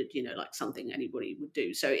considered, like something anybody would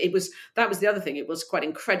do. So that was the other thing. It was quite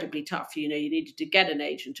incredibly tough. You needed to get an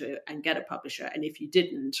agent and get a publisher, and if you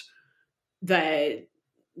didn't,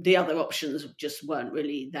 the other options just weren't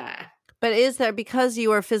really there. But is there, because you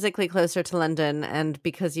were physically closer to London and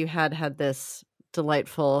because you had this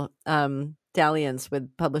delightful dalliance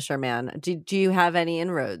with Publisher Man, do you have any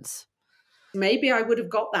inroads? Maybe I would have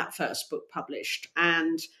got that first book published.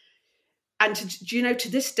 And to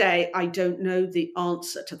this day, I don't know the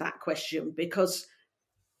answer to that question, because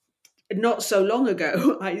not so long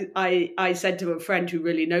ago, I said to a friend who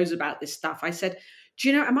really knows about this stuff, I said,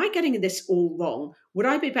 am I getting this all wrong? Would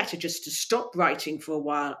I be better just to stop writing for a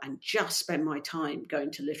while and just spend my time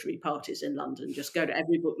going to literary parties in London, just go to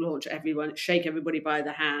every book launch, everyone, shake everybody by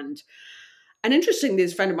the hand? And interestingly,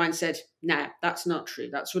 this friend of mine said, no, that's not true.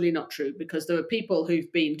 That's really not true, because there are people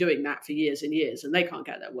who've been doing that for years and years and they can't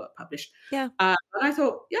get their work published. Yeah. And I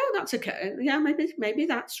thought, yeah, that's okay. Yeah, maybe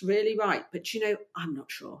that's really right. But, I'm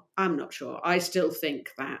not sure. I still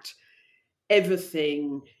think that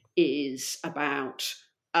everything is about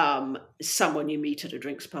someone you meet at a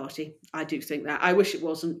drinks party. I do think that. I wish it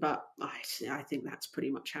wasn't, but I think that's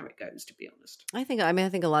pretty much how it goes, to be honest. I think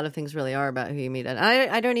a lot of things really are about who you meet. And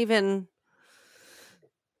I don't even...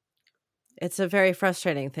 It's a very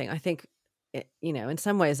frustrating thing. I think, in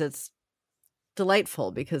some ways it's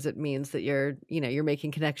delightful because it means that you're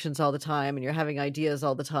making connections all the time and you're having ideas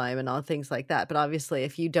all the time and all things like that. But obviously,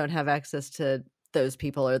 if you don't have access to those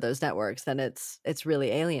people or those networks, then it's really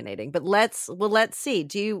alienating. But let's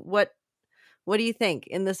see. What do you think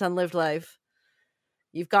in this unlived life?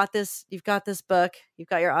 You've got this book, you've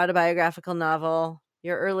got your autobiographical novel,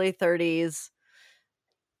 your early 30s,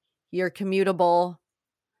 you're commutable.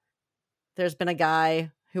 There's been a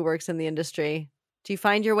guy who works in the industry. Do you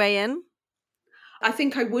find your way in? I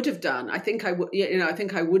think I would have done. I think I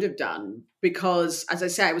would have done, because, as I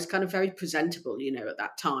say, I was kind of very presentable, at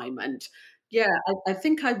that time. And yeah, I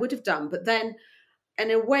think I would have done. But then,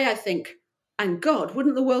 in a way, I think, and God,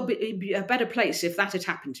 wouldn't the world be a better place if that had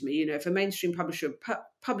happened to me? If a mainstream publisher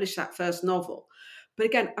published that first novel. But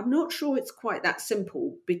again, I'm not sure it's quite that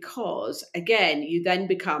simple, because, again, you then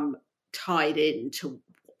become tied into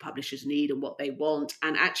what publishers need and what they want.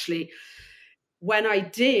 And actually, when I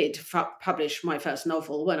did publish my first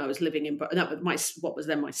novel, when I was living what was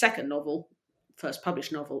then my second novel, first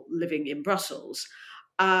published novel, living in Brussels,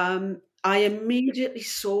 I immediately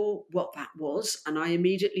saw what that was, and I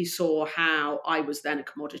immediately saw how I was then a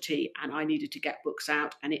commodity and I needed to get books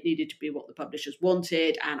out and it needed to be what the publishers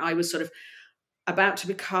wanted. And I was sort of about to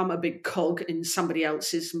become a big cog in somebody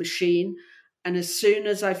else's machine. And as soon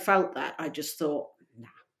as I felt that, I just thought,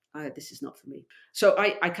 nah, this is not for me. So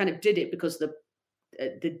I kind of did it because the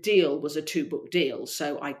deal was a 2-book deal.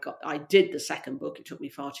 So I did the second book. It took me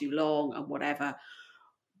far too long and whatever.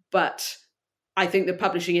 But I think the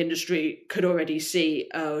publishing industry could already see,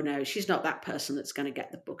 oh no, she's not that person that's going to get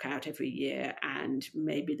the book out every year. And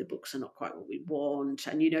maybe the books are not quite what we want.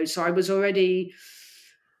 And, so I was already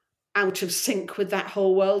out of sync with that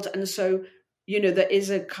whole world. And so, there is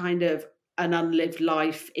a kind of an unlived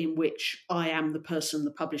life in which I am the person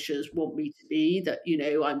the publishers want me to be, that,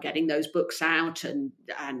 I'm getting those books out and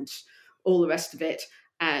all the rest of it.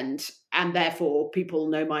 And therefore people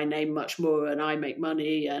know my name much more and I make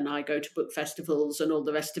money and I go to book festivals and all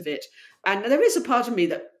the rest of it. And there is a part of me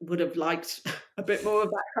that would have liked a bit more of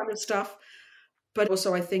that kind of stuff. But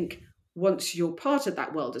also I think once you're part of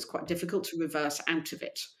that world, it's quite difficult to reverse out of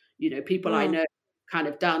it. People I know kind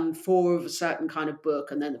of done 4 of a certain kind of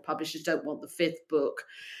book and then the publishers don't want the 5th book.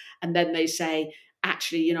 And then they say,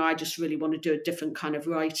 actually, I just really want to do a different kind of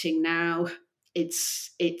writing now.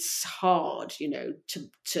 It's hard,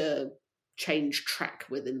 to change track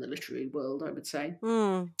within the literary world, I would say.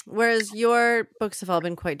 Whereas your books have all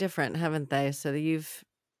been quite different, haven't they? So that you've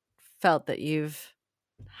felt that you've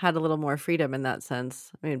had a little more freedom in that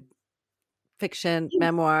sense. I mean, fiction,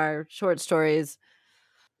 memoir, short stories.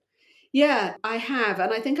 Yeah, I have.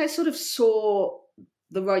 And I think I sort of saw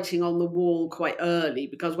the writing on the wall quite early,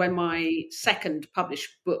 because when my second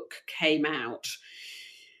published book came out,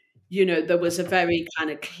 there was a very kind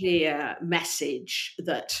of clear message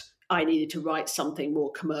that I needed to write something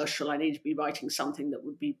more commercial. I needed to be writing something that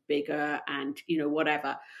would be bigger and,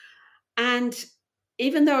 whatever. And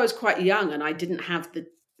even though I was quite young and I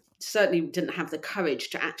certainly didn't have the courage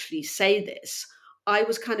to actually say this, I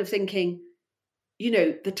was kind of thinking,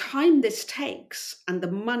 the time this takes and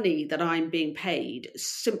the money that I'm being paid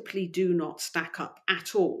simply do not stack up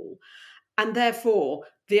at all. And therefore,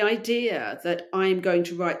 the idea that I'm going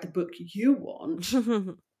to write the book you want,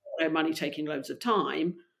 no money, taking loads of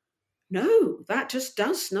time, no, that just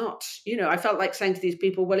does not. I felt like saying to these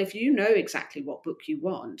people, well, if you know exactly what book you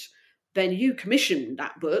want, then you commission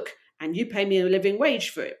that book and you pay me a living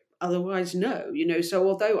wage for it. Otherwise, no. So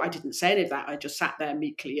although I didn't say any of that, I just sat there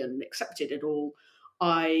meekly and accepted it all.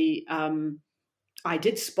 I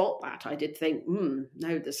did spot that. I did think,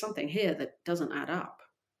 no, there's something here that doesn't add up.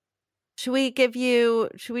 Should we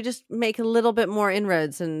just make a little bit more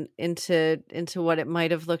inroads into what it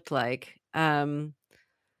might have looked like? And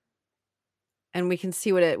we can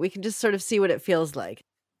just sort of see what it feels like.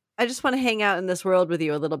 I just want to hang out in this world with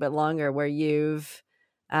you a little bit longer, where you've,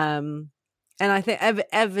 and I think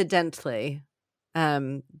evidently,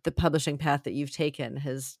 the publishing path that you've taken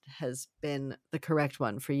has been the correct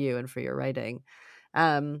one for you and for your writing.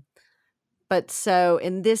 But so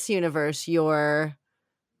in this universe, you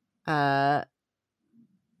have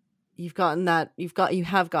gotten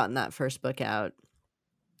that first book out.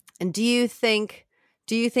 And do you think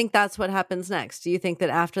that's what happens next? Do you think that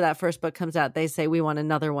after that first book comes out, they say, we want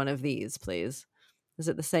another one of these, please? Is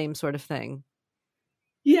it the same sort of thing?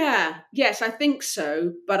 Yeah, yes, I think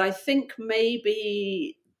so. But I think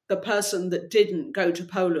maybe the person that didn't go to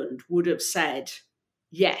Poland would have said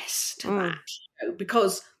yes to that.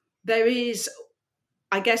 Because there is,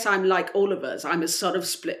 I guess I'm like all of us, I'm a sort of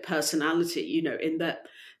split personality, in that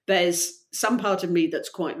there's some part of me that's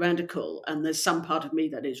quite radical and there's some part of me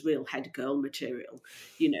that is real head girl material.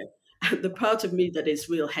 The part of me that is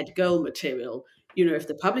real head girl material, if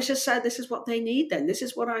the publisher said this is what they need, then this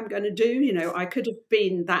is what I'm going to do. I could have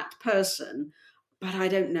been that person, but I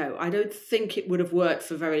don't know. I don't think it would have worked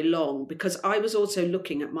for very long, because I was also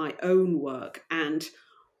looking at my own work. And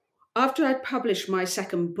after I'd published my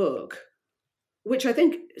second book, which I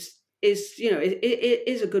think is, it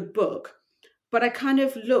is a good book, but I kind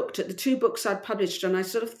of looked at the 2 books I'd published and I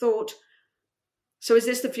sort of thought, so is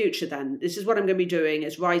this the future then? This is what I'm going to be doing,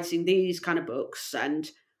 is writing these kind of books. And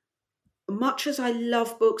much as I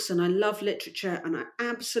love books and I love literature and I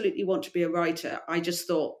absolutely want to be a writer, I just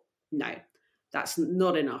thought, no, that's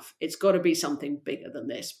not enough. It's got to be something bigger than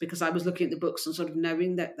this, because I was looking at the books and sort of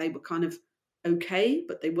knowing that they were kind of okay,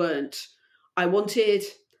 but they weren't. I wanted,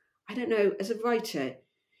 I don't know, as a writer,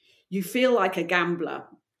 you feel like a gambler,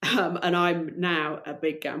 and I'm now a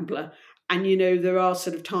big gambler. And, there are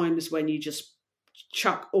sort of times when you just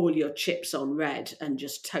chuck all your chips on red and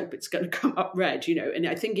just hope it's going to come up red, And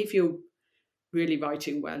I think if you're really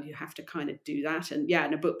writing well, you have to kind of do that. And yeah,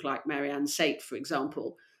 in a book like Marianne Sate, for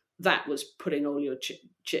example, that was putting all your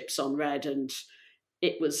chips on red, and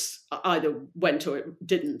it was either went or it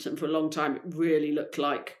didn't. And for a long time, it really looked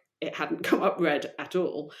like it hadn't come up red at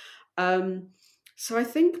all. So I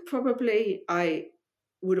think probably I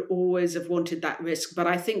would always have wanted that risk, but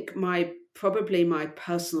I think probably my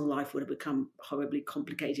personal life would have become horribly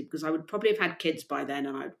complicated because I would probably have had kids by then,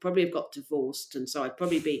 and I'd probably have got divorced, and so I'd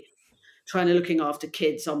probably be trying to looking after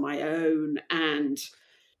kids on my own, and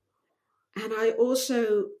I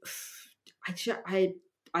also I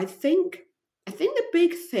think the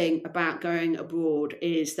big thing about going abroad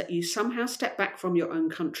is that you somehow step back from your own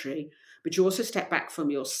country, but you also step back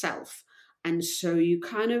from yourself, and so you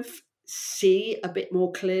kind of see a bit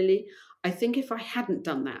more clearly. I think if I hadn't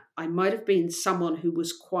done that, I might have been someone who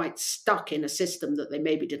was quite stuck in a system that they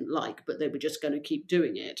maybe didn't like, but they were just going to keep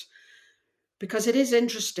doing it. Because it is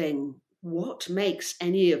interesting what makes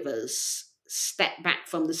any of us step back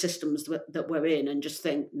from the systems that we're in and just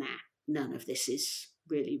think, nah, none of this is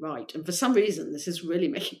really right. And for some reason, this is really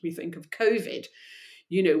making me think of COVID,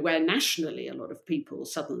 where nationally a lot of people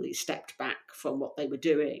suddenly stepped back from what they were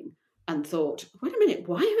doing and thought, wait a minute,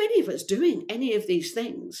 why are any of us doing any of these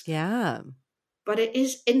things? Yeah. But it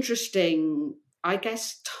is interesting. I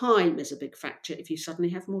guess time is a big factor. If you suddenly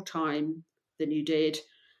have more time than you did,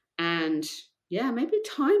 and yeah, maybe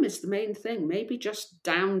time is the main thing. Maybe just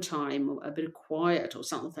downtime or a bit of quiet or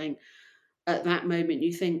something. At that moment,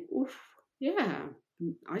 you think, oof, yeah,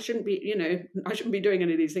 I shouldn't be doing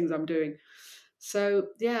any of these things I'm doing. So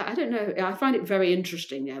yeah, I don't know. I find it very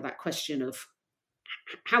interesting, that question of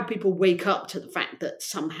how people wake up to the fact that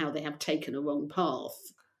somehow they have taken a wrong path.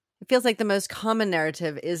 It feels like the most common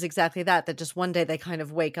narrative is exactly that just one day they kind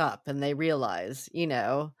of wake up and they realize,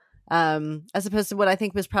 as opposed to what I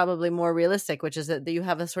think was probably more realistic, which is that you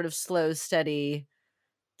have a sort of slow, steady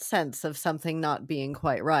sense of something not being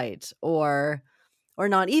quite right, or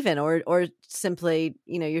not even, or simply,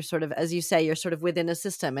 you're sort of, as you say, you're sort of within a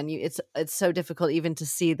system, and it's so difficult even to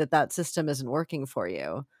see that system isn't working for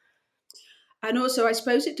you. And also, I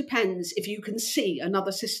suppose it depends if you can see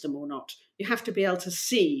another system or not. You have to be able to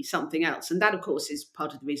see something else. And that, of course, is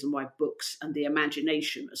part of the reason why books and the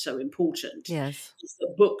imagination are so important. Yes. Is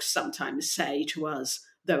that books sometimes say to us,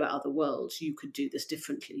 there are other worlds. You could do this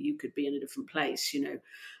differently. You could be in a different place,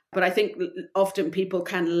 But I think often people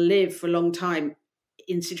can live for a long time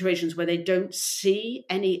in situations where they don't see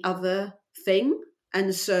any other thing.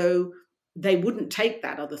 And so they wouldn't take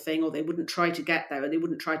that other thing, or they wouldn't try to get there, or they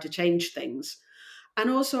wouldn't try to change things. And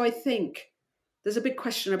also, I think there's a big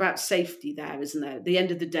question about safety there, isn't there? At the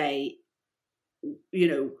end of the day,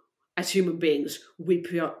 as human beings, we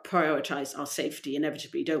prioritize our safety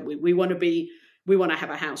inevitably, don't we? We want to have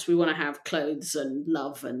a house, we want to have clothes and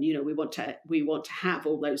love, and we want to have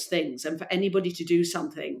all those things. And for anybody to do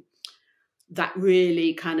something that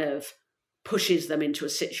really kind of pushes them into a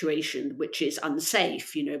situation which is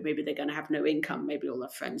unsafe, maybe they're going to have no income, maybe all their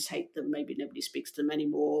friends hate them, maybe nobody speaks to them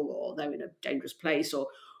anymore, or they're in a dangerous place, or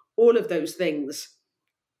all of those things,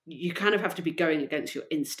 you kind of have to be going against your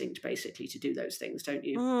instinct basically to do those things, don't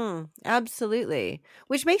you? Absolutely.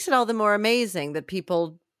 Which makes it all the more amazing that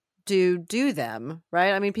people do them,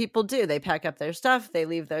 right? I mean, people do. They pack up their stuff, they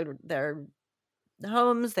leave their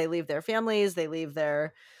homes, they leave their families, they leave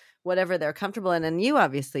their whatever they're comfortable in. And you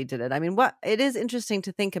obviously did it. I mean, it is interesting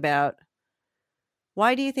to think about.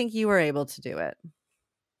 Why do you think you were able to do it?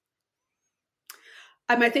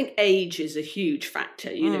 I think age is a huge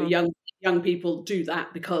factor. Young people do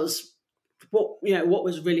that because what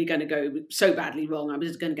was really going to go so badly wrong. I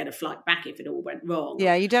was going to get a flight back if it all went wrong.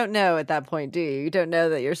 Yeah, you don't know at that point, do you? You don't know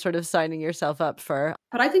that you're sort of signing yourself up for.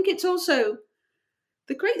 But I think it's also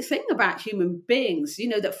the great thing about human beings,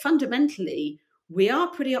 that fundamentally we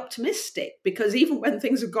are pretty optimistic, because even when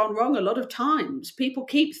things have gone wrong, a lot of times people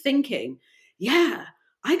keep thinking, yeah,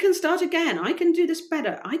 I can start again. I can do this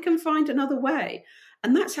better. I can find another way.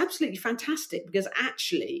 And that's absolutely fantastic, because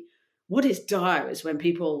actually what is dire is when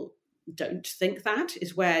people don't think that,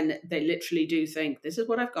 is when they literally do think, this is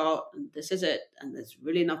what I've got and this is it, and there's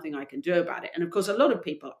really nothing I can do about it. And of course, a lot of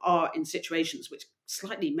people are in situations which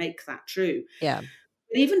slightly make that true. Yeah.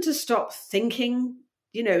 But even to stop thinking,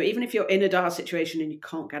 even if you're in a dire situation and you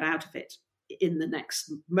can't get out of it in the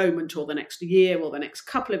next moment or the next year or the next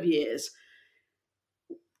couple of years,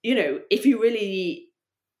 if you really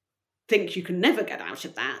think you can never get out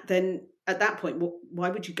of that, then at that point, why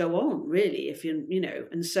would you go on, really? If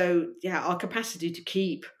and so, yeah, our capacity to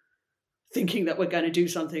keep thinking that we're going to do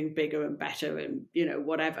something bigger and better and,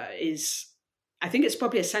 whatever is, I think it's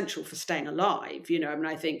probably essential for staying alive.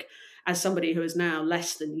 I think as somebody who is now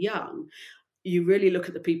less than young, you really look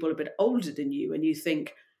at the people a bit older than you and you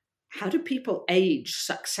think, how do people age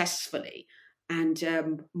successfully?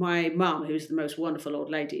 And my mum, who's the most wonderful old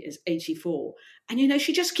lady, is 84. And,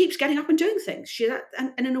 she just keeps getting up and doing things.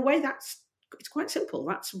 And in a way, it's quite simple.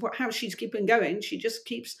 That's how she's keeping going. She just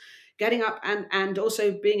keeps getting up and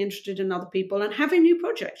also being interested in other people and having new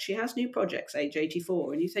projects. She has new projects, age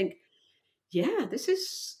 84. And you think, yeah, this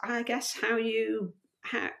is, I guess, how you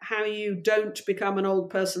don't become an old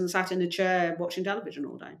person sat in a chair watching television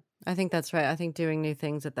all day. I think that's right. I think doing new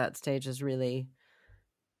things at that stage is really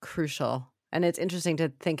crucial. And it's interesting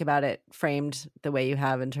to think about it framed the way you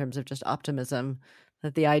have in terms of just optimism,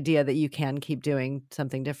 that the idea that you can keep doing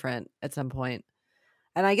something different at some point.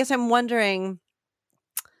 And I guess I'm wondering,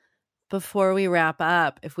 before we wrap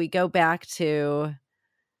up, if we go back to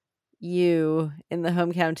you in the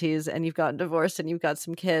home counties and you've gotten divorced and you've got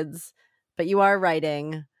some kids, but you are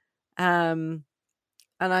writing. And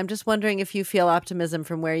I'm just wondering if you feel optimism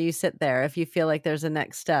from where you sit there, if you feel like there's a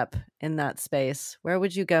next step in that space. Where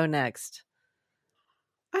would you go next?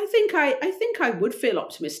 I think I would feel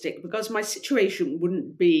optimistic because my situation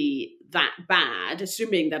wouldn't be that bad,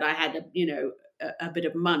 assuming that I had a bit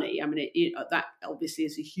of money. I mean, that obviously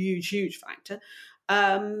is a huge, huge factor.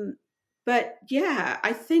 But yeah,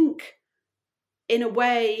 I think in a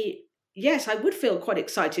way, yes, I would feel quite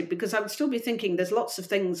excited because I would still be thinking there's lots of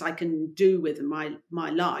things I can do with my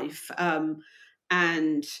life,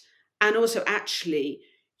 and also actually,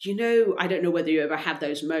 I don't know whether you ever have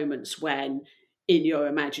those moments when in your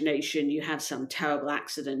imagination you have some terrible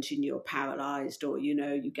accident and you're paralyzed, or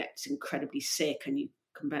you get incredibly sick and you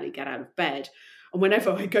can barely get out of bed. And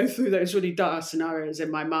whenever I go through those really dire scenarios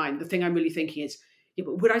in my mind, the thing I'm really thinking is, yeah,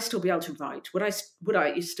 but would I still be able to write? Would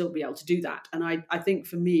I still be able to do that? And I think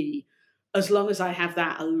for me, as long as I have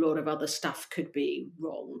that, a lot of other stuff could be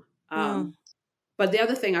wrong. But the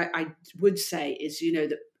other thing I would say is,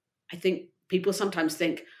 that I think people sometimes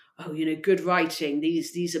think, oh, good writing,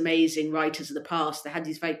 these amazing writers of the past, they had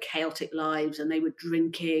these very chaotic lives and they were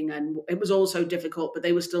drinking and it was all so difficult, but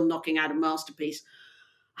they were still knocking out a masterpiece.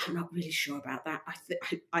 I'm not really sure about that.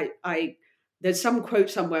 I there's some quote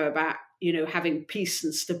somewhere about, having peace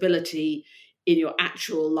and stability in your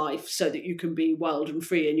actual life so that you can be wild and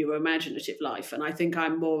free in your imaginative life. And I think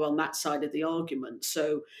I'm more on that side of the argument.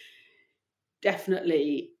 So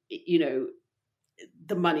definitely,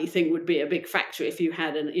 the money thing would be a big factor. If you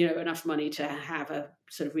had enough money to have a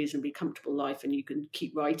sort of reasonably comfortable life and you can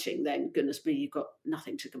keep writing, then goodness me, you've got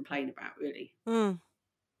nothing to complain about, really.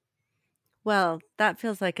 Well, that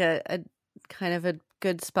feels like a kind of a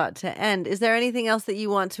good spot to end. Is there anything else that you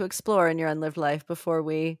want to explore in your unlived life before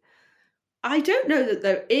we... I don't know that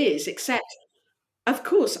there is, except, of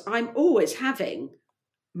course, I'm always having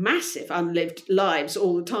massive unlived lives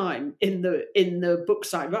all the time in the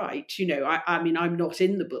books I write. I mean, I'm not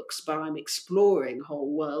in the books, but I'm exploring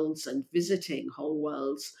whole worlds and visiting whole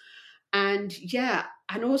worlds. And yeah,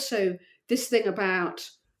 and also this thing about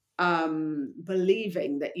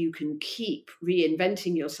believing that you can keep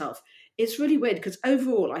reinventing yourself. It's really weird because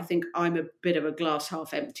overall, I think I'm a bit of a glass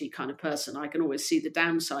half empty kind of person. I can always see the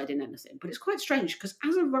downside in anything, but it's quite strange because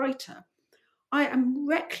as a writer, I am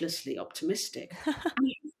recklessly optimistic. I have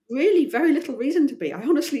really very little reason to be. I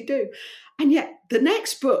honestly do. And yet the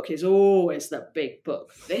next book is always the big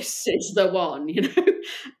book. This is the one,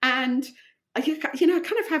 and I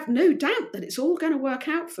kind of have no doubt that it's all going to work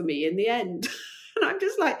out for me in the end. And I'm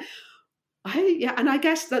just like, and I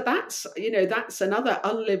guess that's another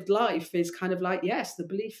unlived life is kind of like, yes, the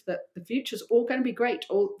belief that the future's all going to be great.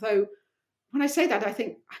 Although when I say that, I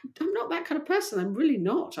think I'm not that kind of person. I'm really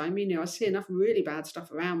not. I mean, I see enough really bad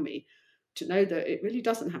stuff around me to know that it really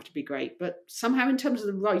doesn't have to be great. But somehow in terms of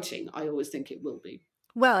the writing, I always think it will be.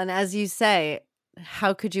 Well, and as you say,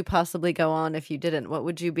 how could you possibly go on if you didn't? What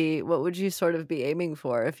would you sort of be aiming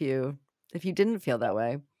for if you didn't feel that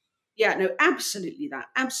way? Yeah, no, absolutely that.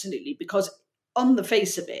 Absolutely. Because on the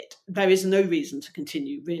face of it, there is no reason to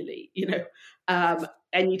continue, really.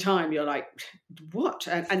 Anytime you're like, what?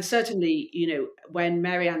 And certainly, when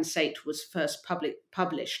Marianne Sate was first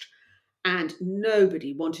published and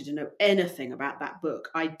nobody wanted to know anything about that book,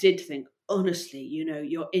 I did think, honestly,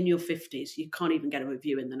 you're in your 50s. You can't even get a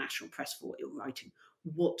review in the national press for what you're writing.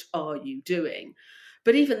 What are you doing?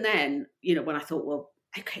 But even then, when I thought, well,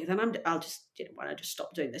 okay, then I'll just, why don't I just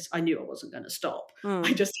stop doing this? I knew I wasn't going to stop.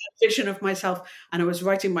 I just had a vision of myself and I was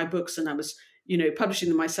writing my books and I was, publishing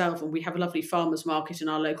them myself. And we have a lovely farmer's market in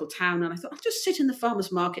our local town. And I thought, I'll just sit in the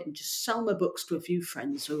farmer's market and just sell my books to a few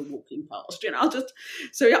friends who are walking past.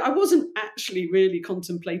 I wasn't actually really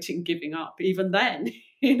contemplating giving up even then,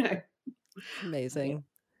 Amazing.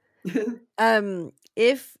 Yeah.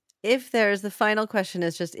 If if there's, the final question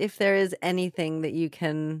is just if there is anything that you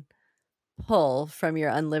can pull from your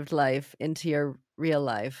unlived life into your real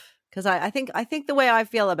life. Because I think the way I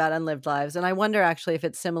feel about unlived lives, and I wonder actually if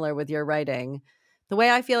it's similar with your writing, the way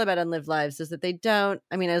I feel about unlived lives is that they don't,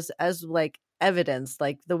 I mean, as like evidence,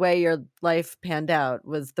 like the way your life panned out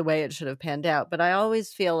was the way it should have panned out. But I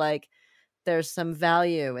always feel like there's some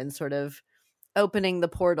value in sort of opening the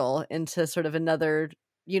portal into sort of another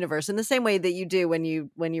universe in the same way that you do when you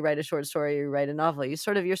write a short story or you write a novel. You're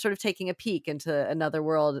sort of taking a peek into another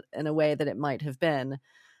world in a way that it might have been.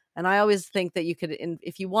 And I always think that you could,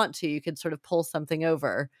 if you want to, you could sort of pull something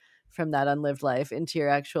over from that unlived life into your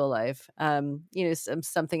actual life.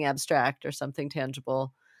 Something abstract or something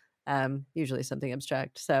tangible, usually something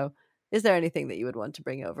abstract. So is there anything that you would want to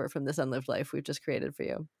bring over from this unlived life we've just created for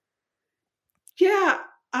you? Yeah,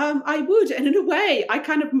 I would. And in a way, I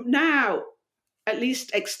kind of now, at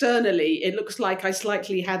least externally, it looks like I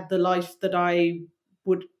slightly had the life that I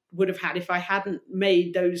would have had if I hadn't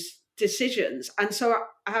made those decisions. And so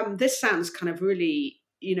this sounds kind of really,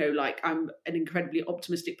 like I'm an incredibly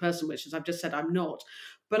optimistic person, which, as I've just said, I'm not.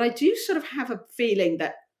 But I do sort of have a feeling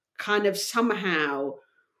that kind of somehow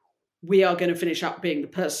we are going to finish up being the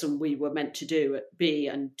person we were meant to be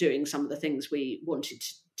and doing some of the things we wanted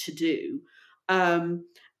to do.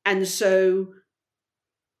 And so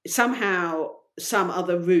somehow some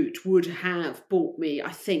other route would have brought me,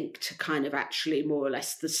 I think, to kind of actually more or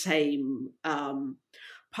less the same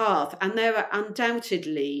path. And there are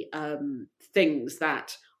undoubtedly things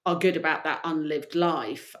that are good about that unlived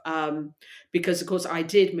life, because, of course, I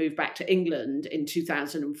did move back to England in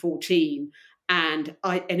 2014, and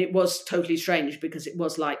it was totally strange because it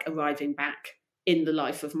was like arriving back in the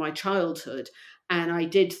life of my childhood. And I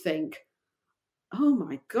did think, oh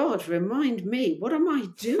my God, remind me, what am I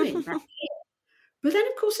doing back here? But then,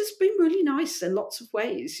 of course, it's been really nice in lots of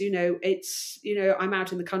ways. I'm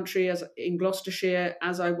out in the country in Gloucestershire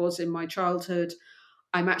as I was in my childhood.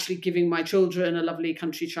 I'm actually giving my children a lovely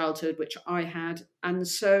country childhood, which I had. And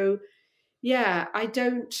so, yeah, I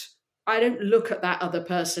don't look at that other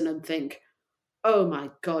person and think, oh my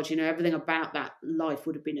God, everything about that life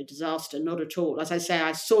would have been a disaster. Not at all. As I say,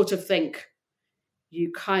 I sort of think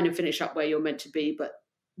you kind of finish up where you're meant to be, but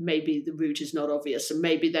maybe the route is not obvious, and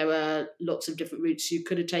maybe there were lots of different routes you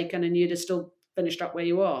could have taken and you'd have still finished up where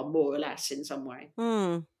you are, more or less, in some way.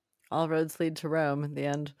 All roads lead to Rome in the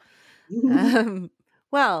end.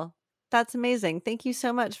 Well, that's amazing. Thank you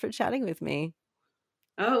so much for chatting with me.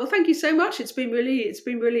 Oh, well, thank you so much. It's been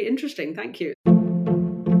really interesting. Thank you.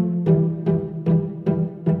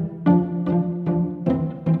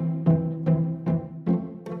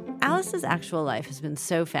 Alice's actual life has been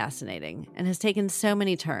so fascinating and has taken so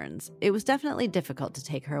many turns. It was definitely difficult to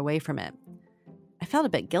take her away from it. I felt a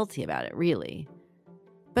bit guilty about it, really.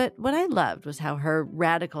 But what I loved was how her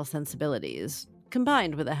radical sensibilities,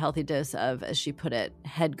 combined with a healthy dose of, as she put it,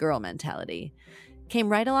 head girl mentality, came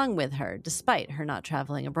right along with her despite her not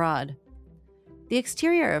traveling abroad. The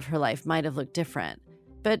exterior of her life might have looked different,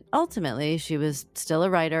 but ultimately she was still a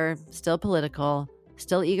writer, still political,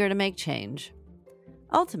 still eager to make change.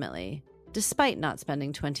 Ultimately, despite not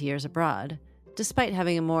spending 20 years abroad, despite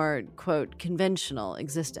having a more, quote, conventional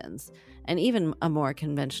existence, and even a more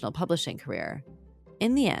conventional publishing career,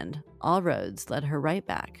 in the end, all roads led her right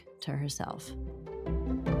back to herself.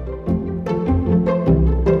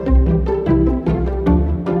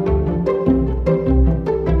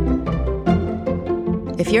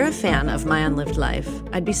 If you're a fan of My Unlived Life,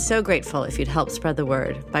 I'd be so grateful if you'd help spread the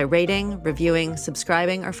word by rating, reviewing,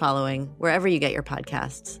 subscribing, or following wherever you get your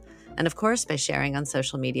podcasts. And of course, by sharing on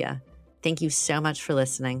social media. Thank you so much for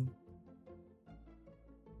listening.